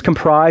kingdom is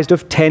comprised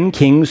of 10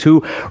 kings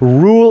who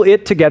rule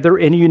it together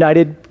in a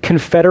united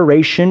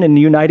confederation and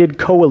united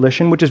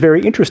coalition, which is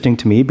very interesting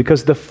to me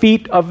because the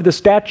feet of the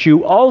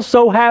statue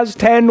also has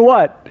 10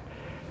 what?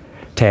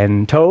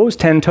 10 toes,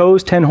 10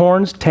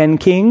 horns, 10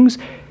 kings.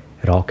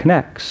 It all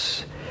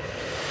connects.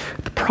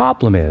 The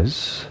problem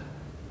is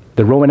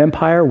the Roman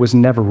Empire was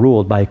never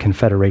ruled by a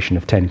confederation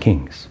of 10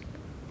 kings.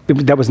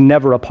 That was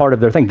never a part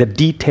of their thing. The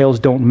details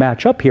don't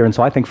match up here. And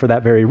so I think for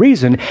that very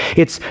reason,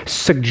 it's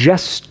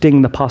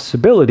suggesting the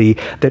possibility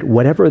that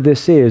whatever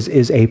this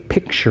is a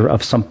picture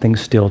of something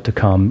still to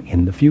come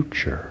in the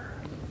future.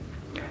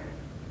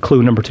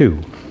 Clue number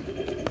two.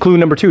 Clue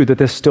number two that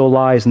this still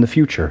lies in the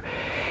future.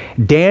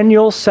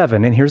 Daniel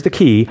 7, and here's the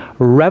key,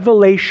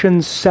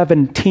 Revelation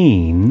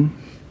 17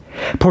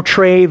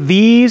 portray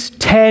these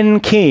 10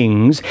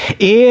 kings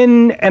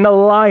in an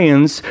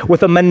alliance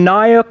with a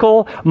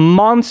maniacal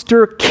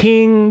monster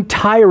king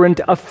tyrant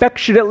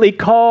affectionately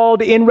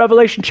called in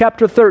Revelation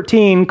chapter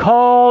 13,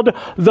 called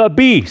the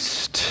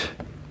Beast,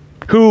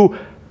 who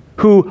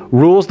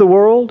rules the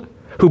world,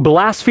 who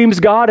blasphemes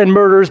God and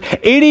murders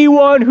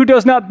anyone who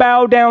does not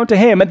bow down to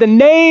him. And the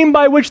name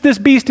by which this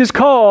beast is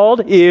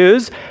called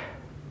is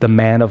the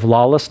man of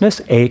lawlessness,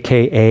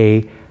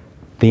 a.k.a.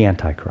 the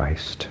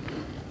Antichrist.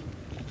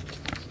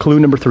 Clue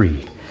number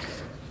three.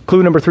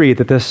 Clue number three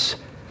that this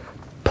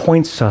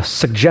points us,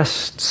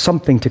 suggests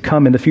something to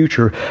come in the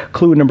future.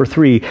 Clue number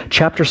three,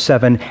 chapter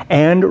 7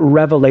 and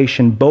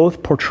Revelation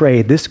both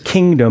portray this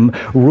kingdom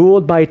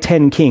ruled by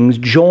 10 kings,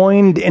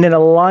 joined in an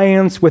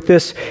alliance with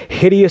this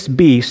hideous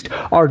beast,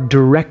 are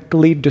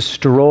directly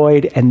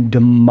destroyed and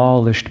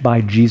demolished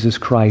by Jesus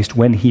Christ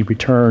when he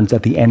returns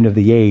at the end of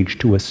the age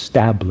to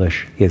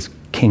establish his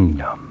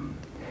kingdom,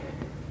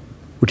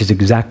 which is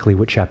exactly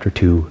what chapter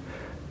 2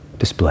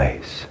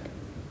 displays.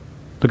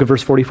 Look at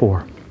verse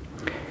 44.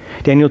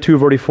 Daniel 2,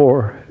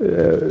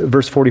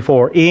 verse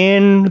 44.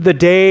 In the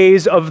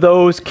days of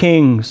those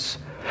kings,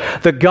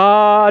 the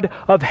God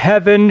of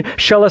heaven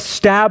shall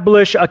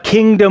establish a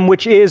kingdom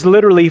which is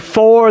literally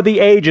for the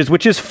ages,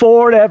 which is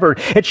forever.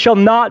 It shall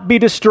not be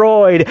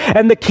destroyed,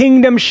 and the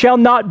kingdom shall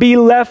not be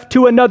left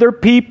to another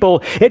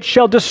people. It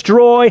shall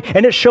destroy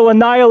and it shall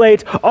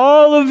annihilate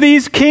all of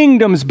these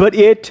kingdoms, but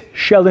it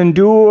shall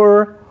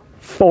endure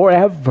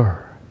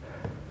forever.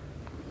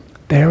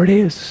 There it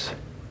is.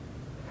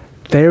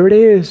 There it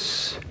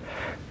is.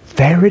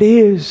 There it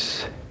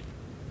is.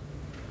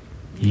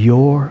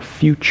 Your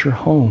future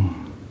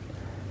home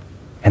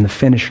and the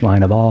finish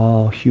line of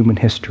all human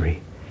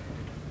history,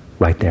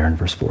 right there in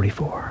verse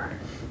 44.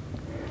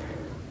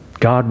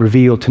 God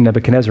revealed to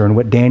Nebuchadnezzar, and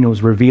what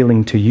Daniel's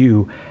revealing to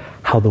you,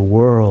 how the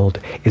world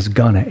is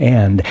going to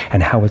end,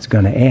 and how it's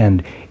going to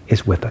end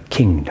is with a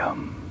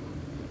kingdom.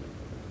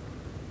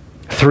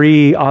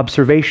 3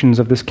 observations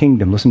of this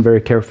kingdom. Listen very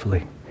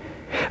carefully.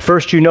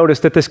 First, you notice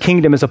that this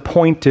kingdom is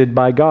appointed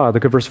by God.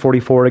 Look at verse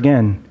 44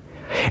 again.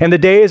 In the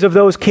days of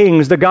those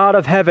kings, the God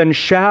of heaven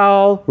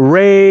shall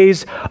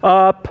raise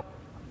up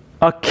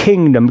a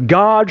kingdom.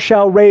 God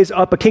shall raise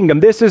up a kingdom.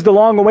 This is the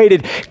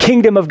long-awaited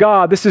kingdom of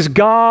God. This is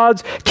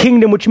God's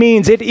kingdom, which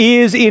means it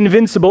is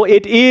invincible.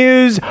 It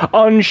is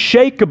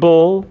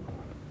unshakable.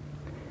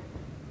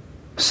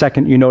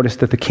 Second, you notice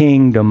that the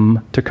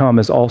kingdom to come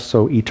is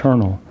also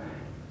eternal.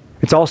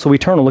 It's also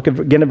eternal. Look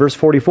again at verse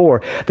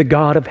 44. The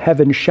God of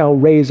heaven shall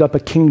raise up a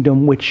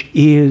kingdom which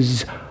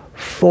is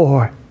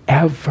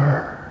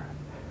forever.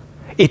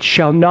 It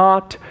shall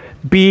not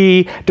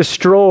be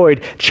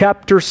destroyed.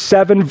 Chapter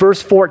 7,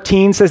 verse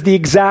 14 says the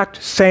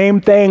exact same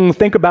thing.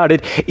 Think about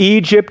it.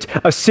 Egypt,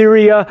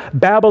 Assyria,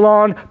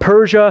 Babylon,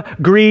 Persia,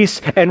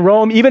 Greece, and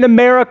Rome. Even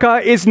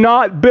America is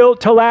not built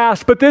to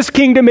last, but this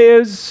kingdom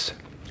is.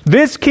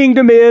 This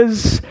kingdom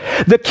is.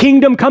 The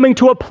kingdom coming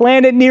to a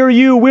planet near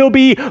you will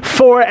be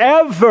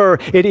forever.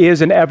 It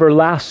is an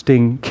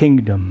everlasting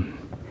kingdom.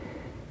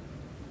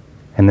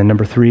 And then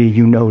number 3,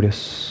 you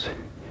notice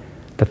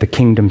that the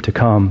kingdom to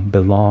come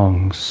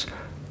belongs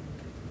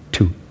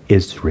to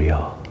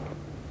Israel.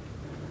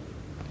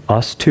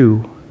 Us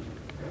too,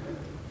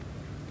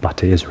 but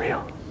to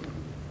Israel.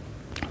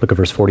 Look at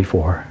verse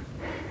 44.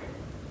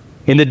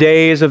 In the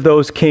days of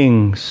those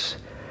kings,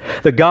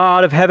 the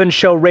God of heaven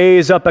shall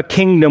raise up a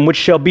kingdom which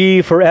shall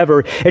be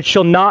forever. It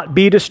shall not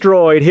be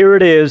destroyed. Here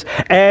it is.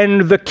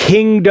 And the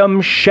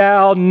kingdom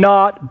shall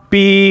not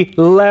be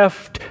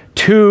left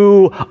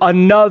to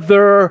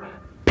another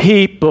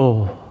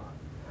people.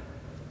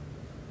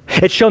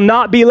 It shall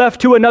not be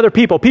left to another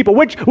people. People,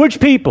 which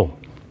people?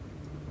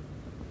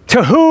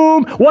 To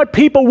whom, what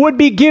people would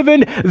be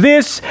given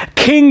this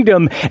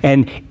kingdom?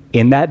 And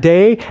in that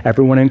day,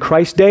 everyone in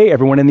Christ's day,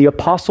 everyone in the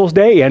apostles'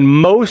 day, and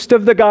most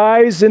of the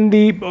guys in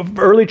the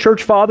early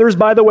church fathers,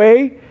 by the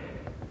way,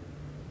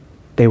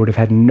 they would have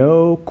had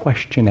no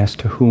question as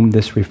to whom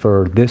this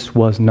referred. This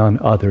was none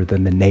other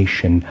than the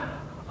nation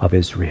of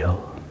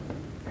Israel.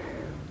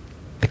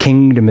 The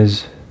kingdom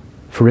is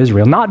for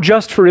Israel. Not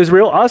just for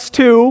Israel, us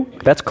too,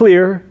 that's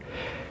clear,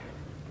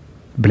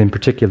 but in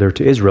particular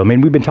to Israel. I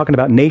mean, we've been talking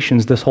about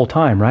nations this whole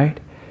time, right?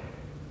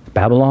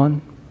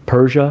 Babylon,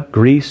 Persia,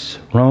 Greece,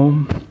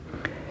 Rome.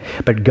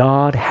 But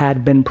God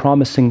had been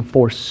promising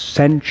for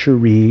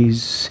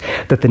centuries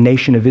that the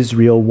nation of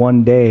Israel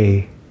one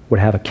day would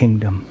have a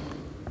kingdom.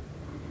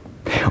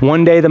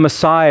 One day the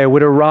Messiah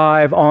would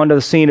arrive onto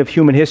the scene of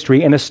human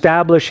history and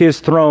establish his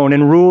throne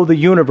and rule the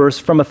universe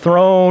from a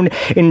throne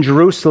in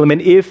Jerusalem.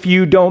 And if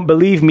you don't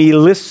believe me,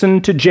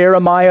 listen to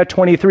Jeremiah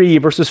 23,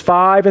 verses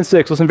 5 and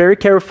 6. Listen very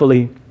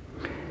carefully.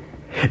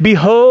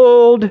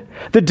 Behold,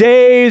 the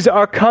days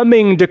are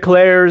coming,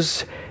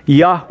 declares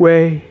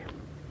Yahweh,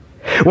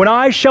 when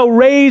I shall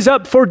raise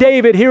up for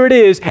David, here it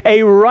is,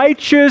 a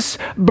righteous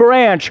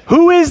branch.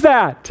 Who is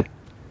that?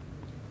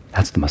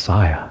 That's the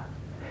Messiah.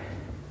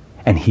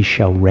 And he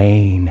shall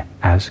reign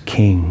as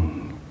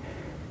king.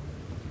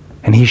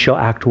 And he shall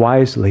act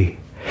wisely.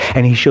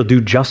 And he shall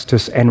do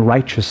justice and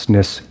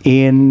righteousness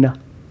in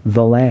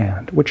the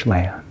land. Which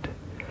land?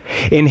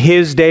 In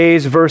his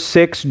days, verse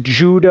 6,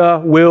 Judah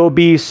will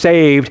be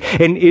saved,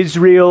 and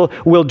Israel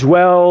will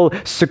dwell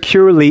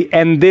securely.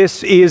 And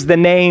this is the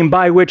name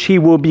by which he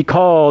will be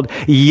called,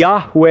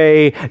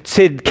 Yahweh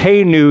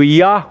Tzidkenu.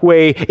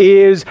 Yahweh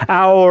is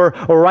our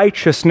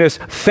righteousness.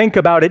 Think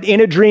about it.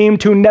 In a dream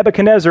to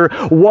Nebuchadnezzar,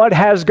 what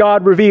has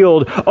God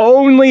revealed?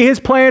 Only his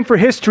plan for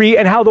history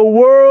and how the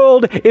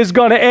world is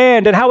going to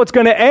end. And how it's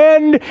going to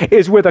end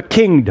is with a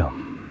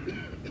kingdom.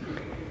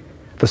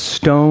 The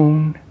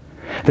stone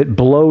that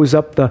blows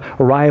up the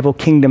rival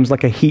kingdoms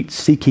like a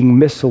heat-seeking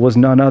missile is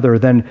none other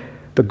than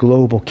the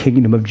global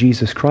kingdom of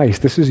Jesus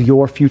Christ. This is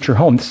your future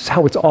home. This is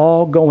how it's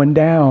all going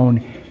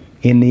down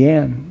in the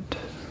end.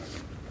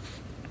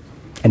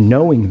 And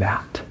knowing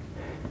that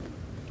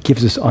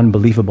gives us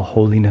unbelievable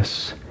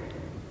holiness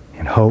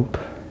and hope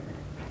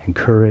and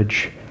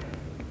courage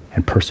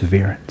and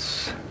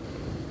perseverance.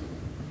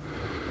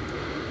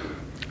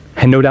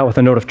 And no doubt with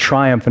a note of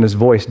triumph in his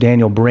voice,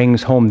 Daniel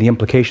brings home the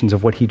implications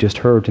of what he just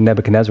heard to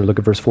Nebuchadnezzar. Look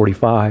at verse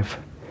 45.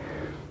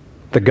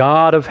 The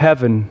God of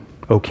heaven,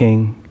 O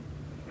king,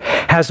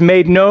 has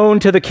made known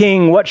to the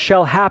king what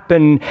shall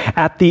happen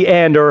at the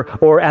end,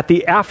 or at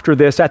the after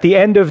this, at the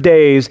end of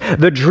days.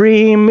 The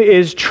dream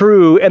is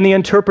true and the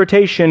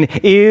interpretation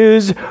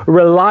is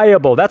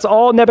reliable. That's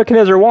all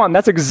Nebuchadnezzar wanted.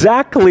 That's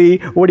exactly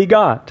what he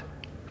got.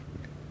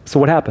 So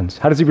what happens?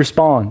 How does he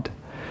respond?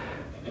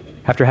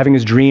 After having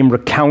his dream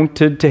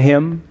recounted to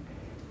him,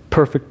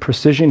 perfect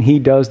precision, he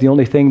does the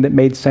only thing that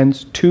made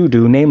sense to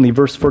do, namely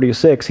verse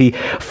 46. He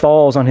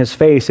falls on his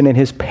face and in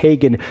his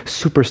pagan,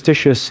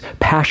 superstitious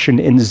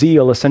passion and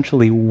zeal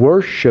essentially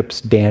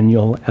worships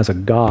Daniel as a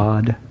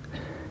god.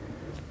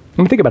 Let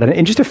me think about it.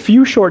 In just a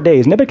few short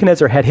days,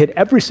 Nebuchadnezzar had hit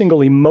every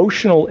single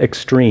emotional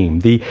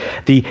extreme, the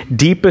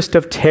deepest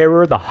of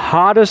terror, the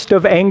hottest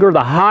of anger,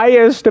 the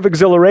highest of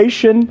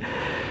exhilaration.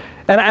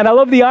 And I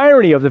love the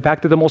irony of the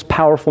fact that the most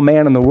powerful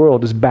man in the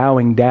world is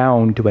bowing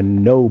down to a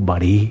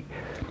nobody,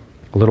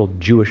 a little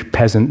Jewish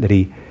peasant that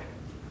he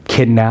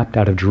kidnapped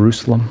out of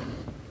Jerusalem.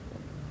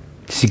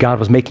 You see, God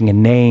was making a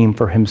name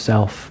for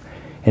himself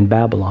in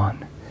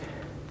Babylon.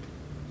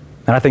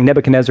 And I think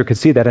Nebuchadnezzar could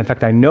see that. In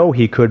fact, I know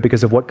he could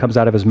because of what comes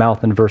out of his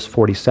mouth in verse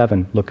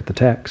 47. Look at the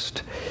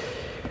text.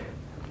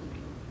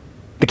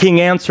 The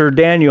king answered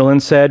Daniel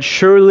and said,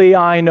 "Surely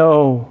I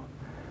know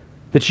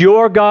that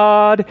your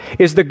God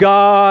is the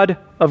God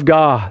of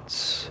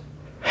gods,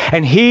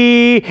 And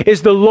he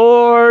is the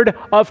Lord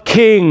of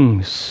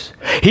kings.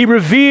 He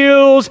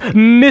reveals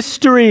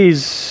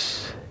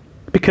mysteries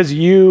because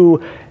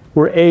you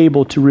were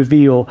able to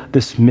reveal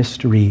this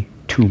mystery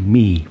to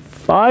me.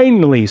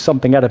 Finally,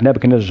 something out of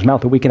Nebuchadnezzar's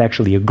mouth that we can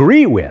actually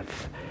agree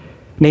with,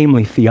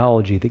 namely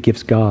theology that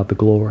gives God the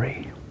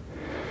glory.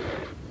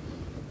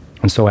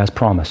 And so, as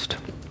promised,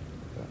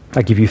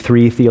 I give you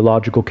 3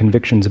 theological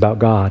convictions about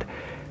God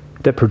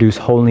that produce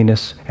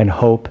holiness and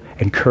hope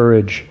and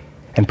courage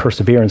and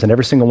perseverance. And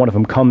every single one of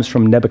them comes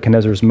from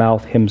Nebuchadnezzar's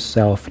mouth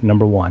himself.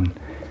 Number one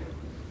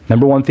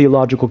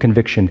theological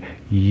conviction: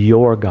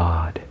 your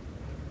God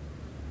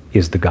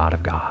is the God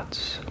of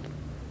gods.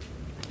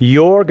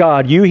 Your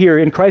God, you here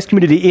in Christ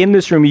community in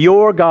this room,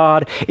 your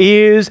God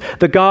is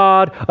the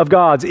God of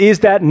gods. Is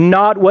that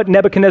not what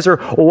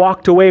Nebuchadnezzar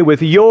walked away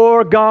with?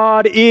 Your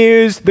God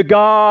is the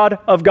God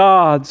of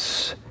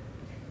gods.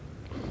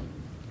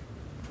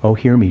 Oh,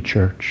 hear me,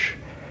 church.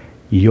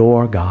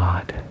 Your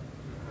God,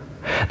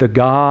 the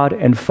God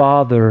and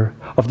Father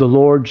of the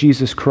Lord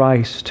Jesus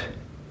Christ,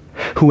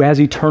 who has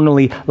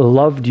eternally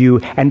loved you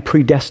and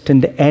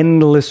predestined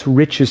endless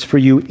riches for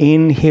you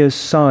in his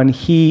Son.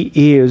 He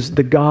is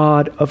the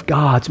God of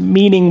gods.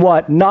 Meaning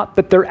what? Not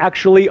that there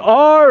actually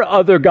are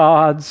other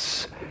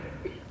gods,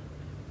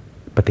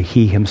 but that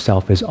he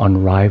himself is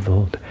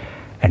unrivaled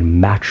and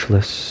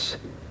matchless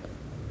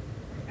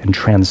and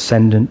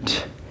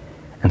transcendent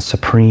and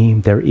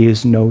supreme. There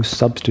is no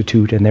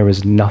substitute, and there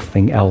is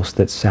nothing else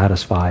that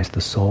satisfies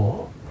the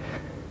soul.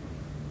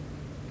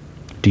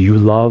 Do you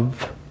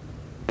love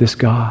this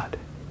God?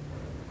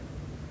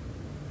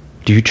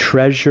 Do you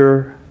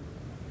treasure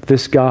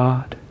this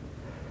God?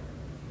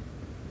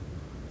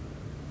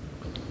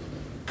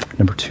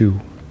 Number 2.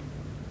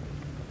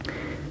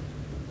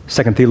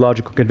 Second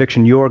theological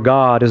conviction: your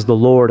God is the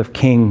Lord of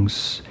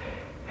kings.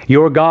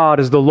 Your God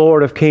is the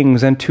Lord of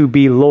kings, and to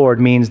be Lord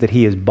means that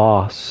he is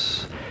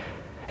boss.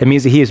 It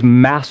means that he is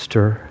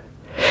master.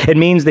 It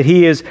means that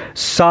he is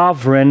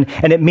sovereign,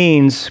 and it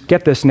means,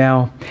 get this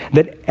now,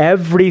 that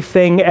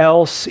everything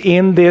else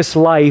in this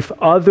life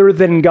other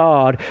than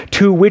God,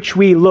 to which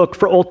we look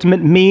for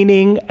ultimate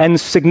meaning and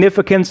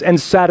significance and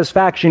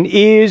satisfaction,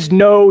 is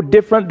no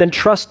different than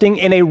trusting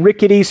in a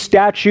rickety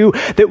statue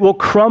that will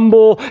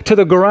crumble to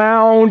the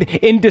ground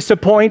in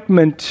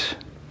disappointment.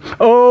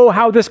 Oh,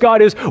 how this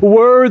God is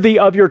worthy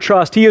of your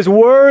trust. He is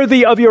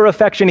worthy of your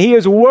affection. He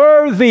is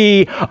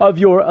worthy of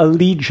your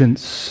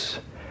allegiance.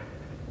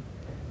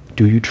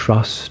 Do you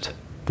trust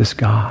this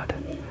God?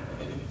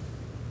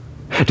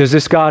 Does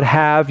this God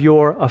have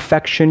your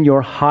affection,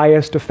 your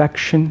highest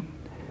affection?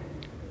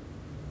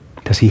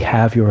 Does he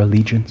have your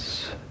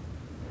allegiance?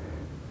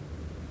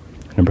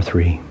 Number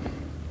 3,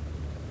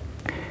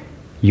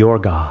 your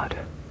God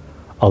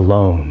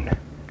alone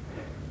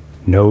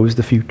knows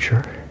the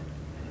future.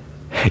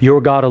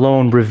 Your God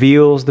alone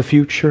reveals the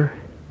future,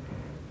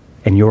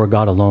 and your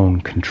God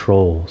alone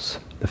controls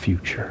the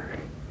future.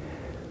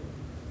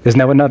 Isn't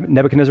that what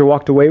Nebuchadnezzar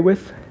walked away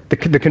with? The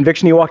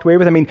conviction he walked away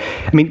with? I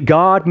mean,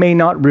 God may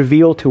not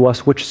reveal to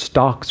us which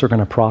stocks are going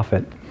to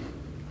profit.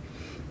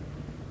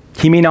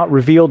 He may not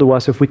reveal to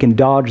us if we can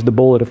dodge the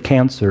bullet of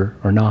cancer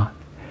or not.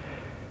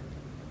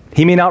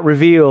 He may not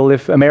reveal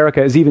if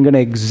America is even going to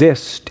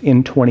exist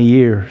in 20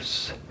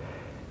 years.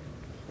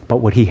 But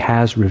what he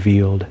has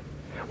revealed,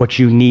 what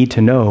you need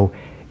to know,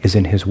 is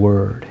in his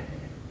word.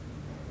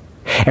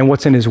 And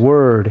what's in his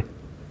word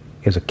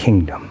is a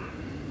kingdom.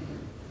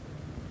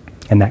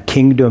 And that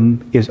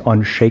kingdom is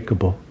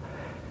unshakable.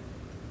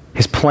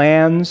 His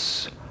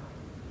plans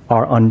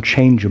are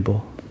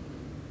unchangeable.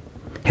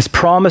 His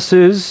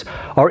promises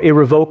are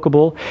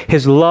irrevocable.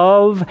 His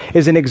love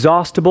is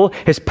inexhaustible.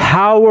 His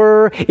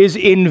power is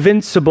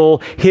invincible.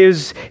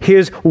 His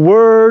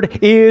word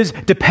is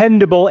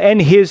dependable.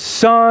 And his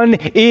Son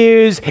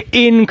is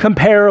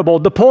incomparable.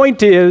 The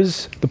point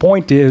is,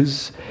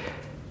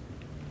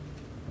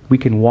 we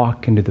can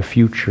walk into the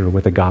future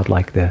with a God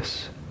like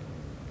this,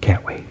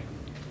 can't we?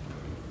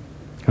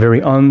 A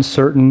very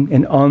uncertain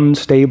and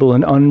unstable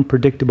and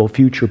unpredictable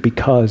future,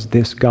 because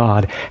this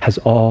God has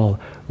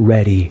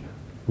already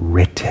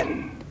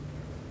written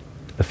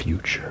the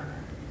future.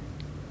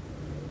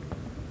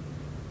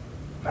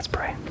 Let's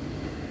pray.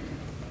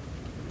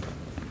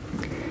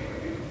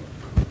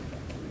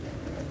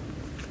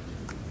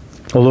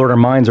 Oh Lord, our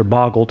minds are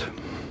boggled.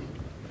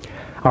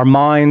 Our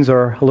minds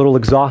are a little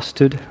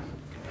exhausted.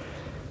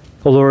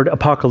 Oh Lord,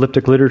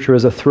 apocalyptic literature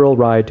is a thrill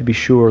ride, to be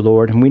sure,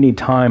 Lord, and we need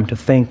time to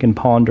think and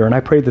ponder. And I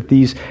pray that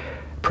these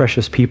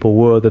precious people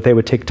would, that they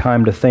would take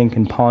time to think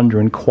and ponder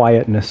in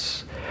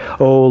quietness.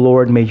 Oh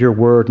Lord, may your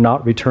word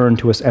not return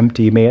to us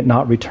empty. May it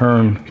not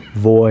return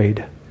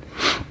void.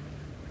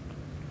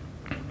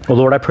 Oh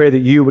Lord, I pray that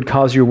you would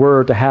cause your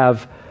word to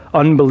have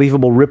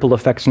unbelievable ripple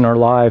effects in our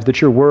lives, that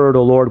your word,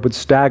 oh Lord, would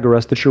stagger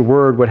us, that your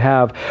word would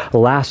have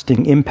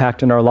lasting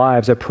impact in our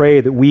lives. I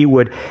pray that we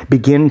would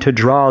begin to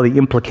draw the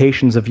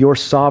implications of your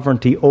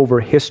sovereignty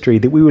over history,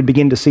 that we would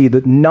begin to see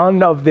that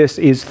none of this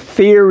is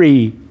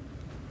theory,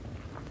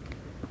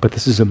 but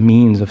this is a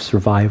means of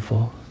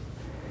survival.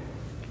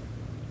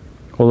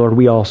 Oh Lord,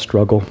 we all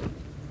struggle.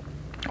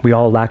 We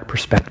all lack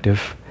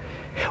perspective.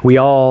 We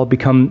all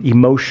become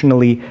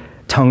emotionally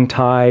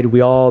tongue-tied. We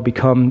all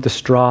become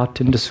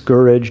distraught and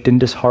discouraged and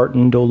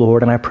disheartened, oh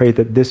Lord. And I pray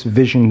that this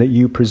vision that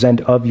you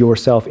present of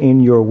yourself in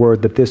your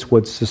word, that this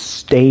would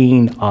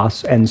sustain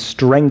us and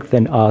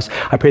strengthen us.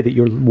 I pray that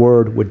your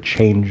word would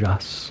change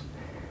us.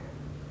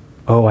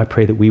 Oh, I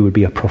pray that we would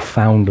be a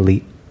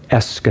profoundly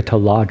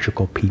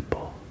eschatological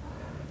people.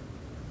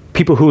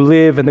 People who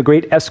live in the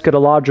great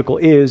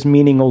eschatological is,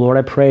 meaning, oh Lord,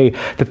 I pray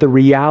that the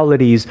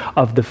realities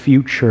of the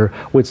future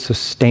would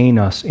sustain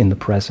us in the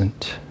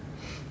present.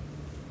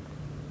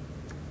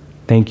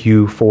 Thank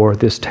you for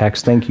this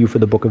text. Thank you for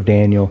the book of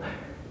Daniel.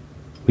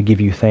 We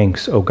give you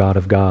thanks, O God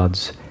of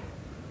gods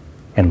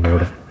and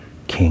Lord of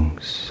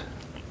kings.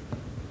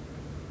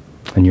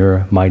 In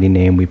your mighty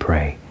name we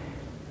pray.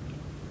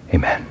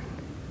 Amen.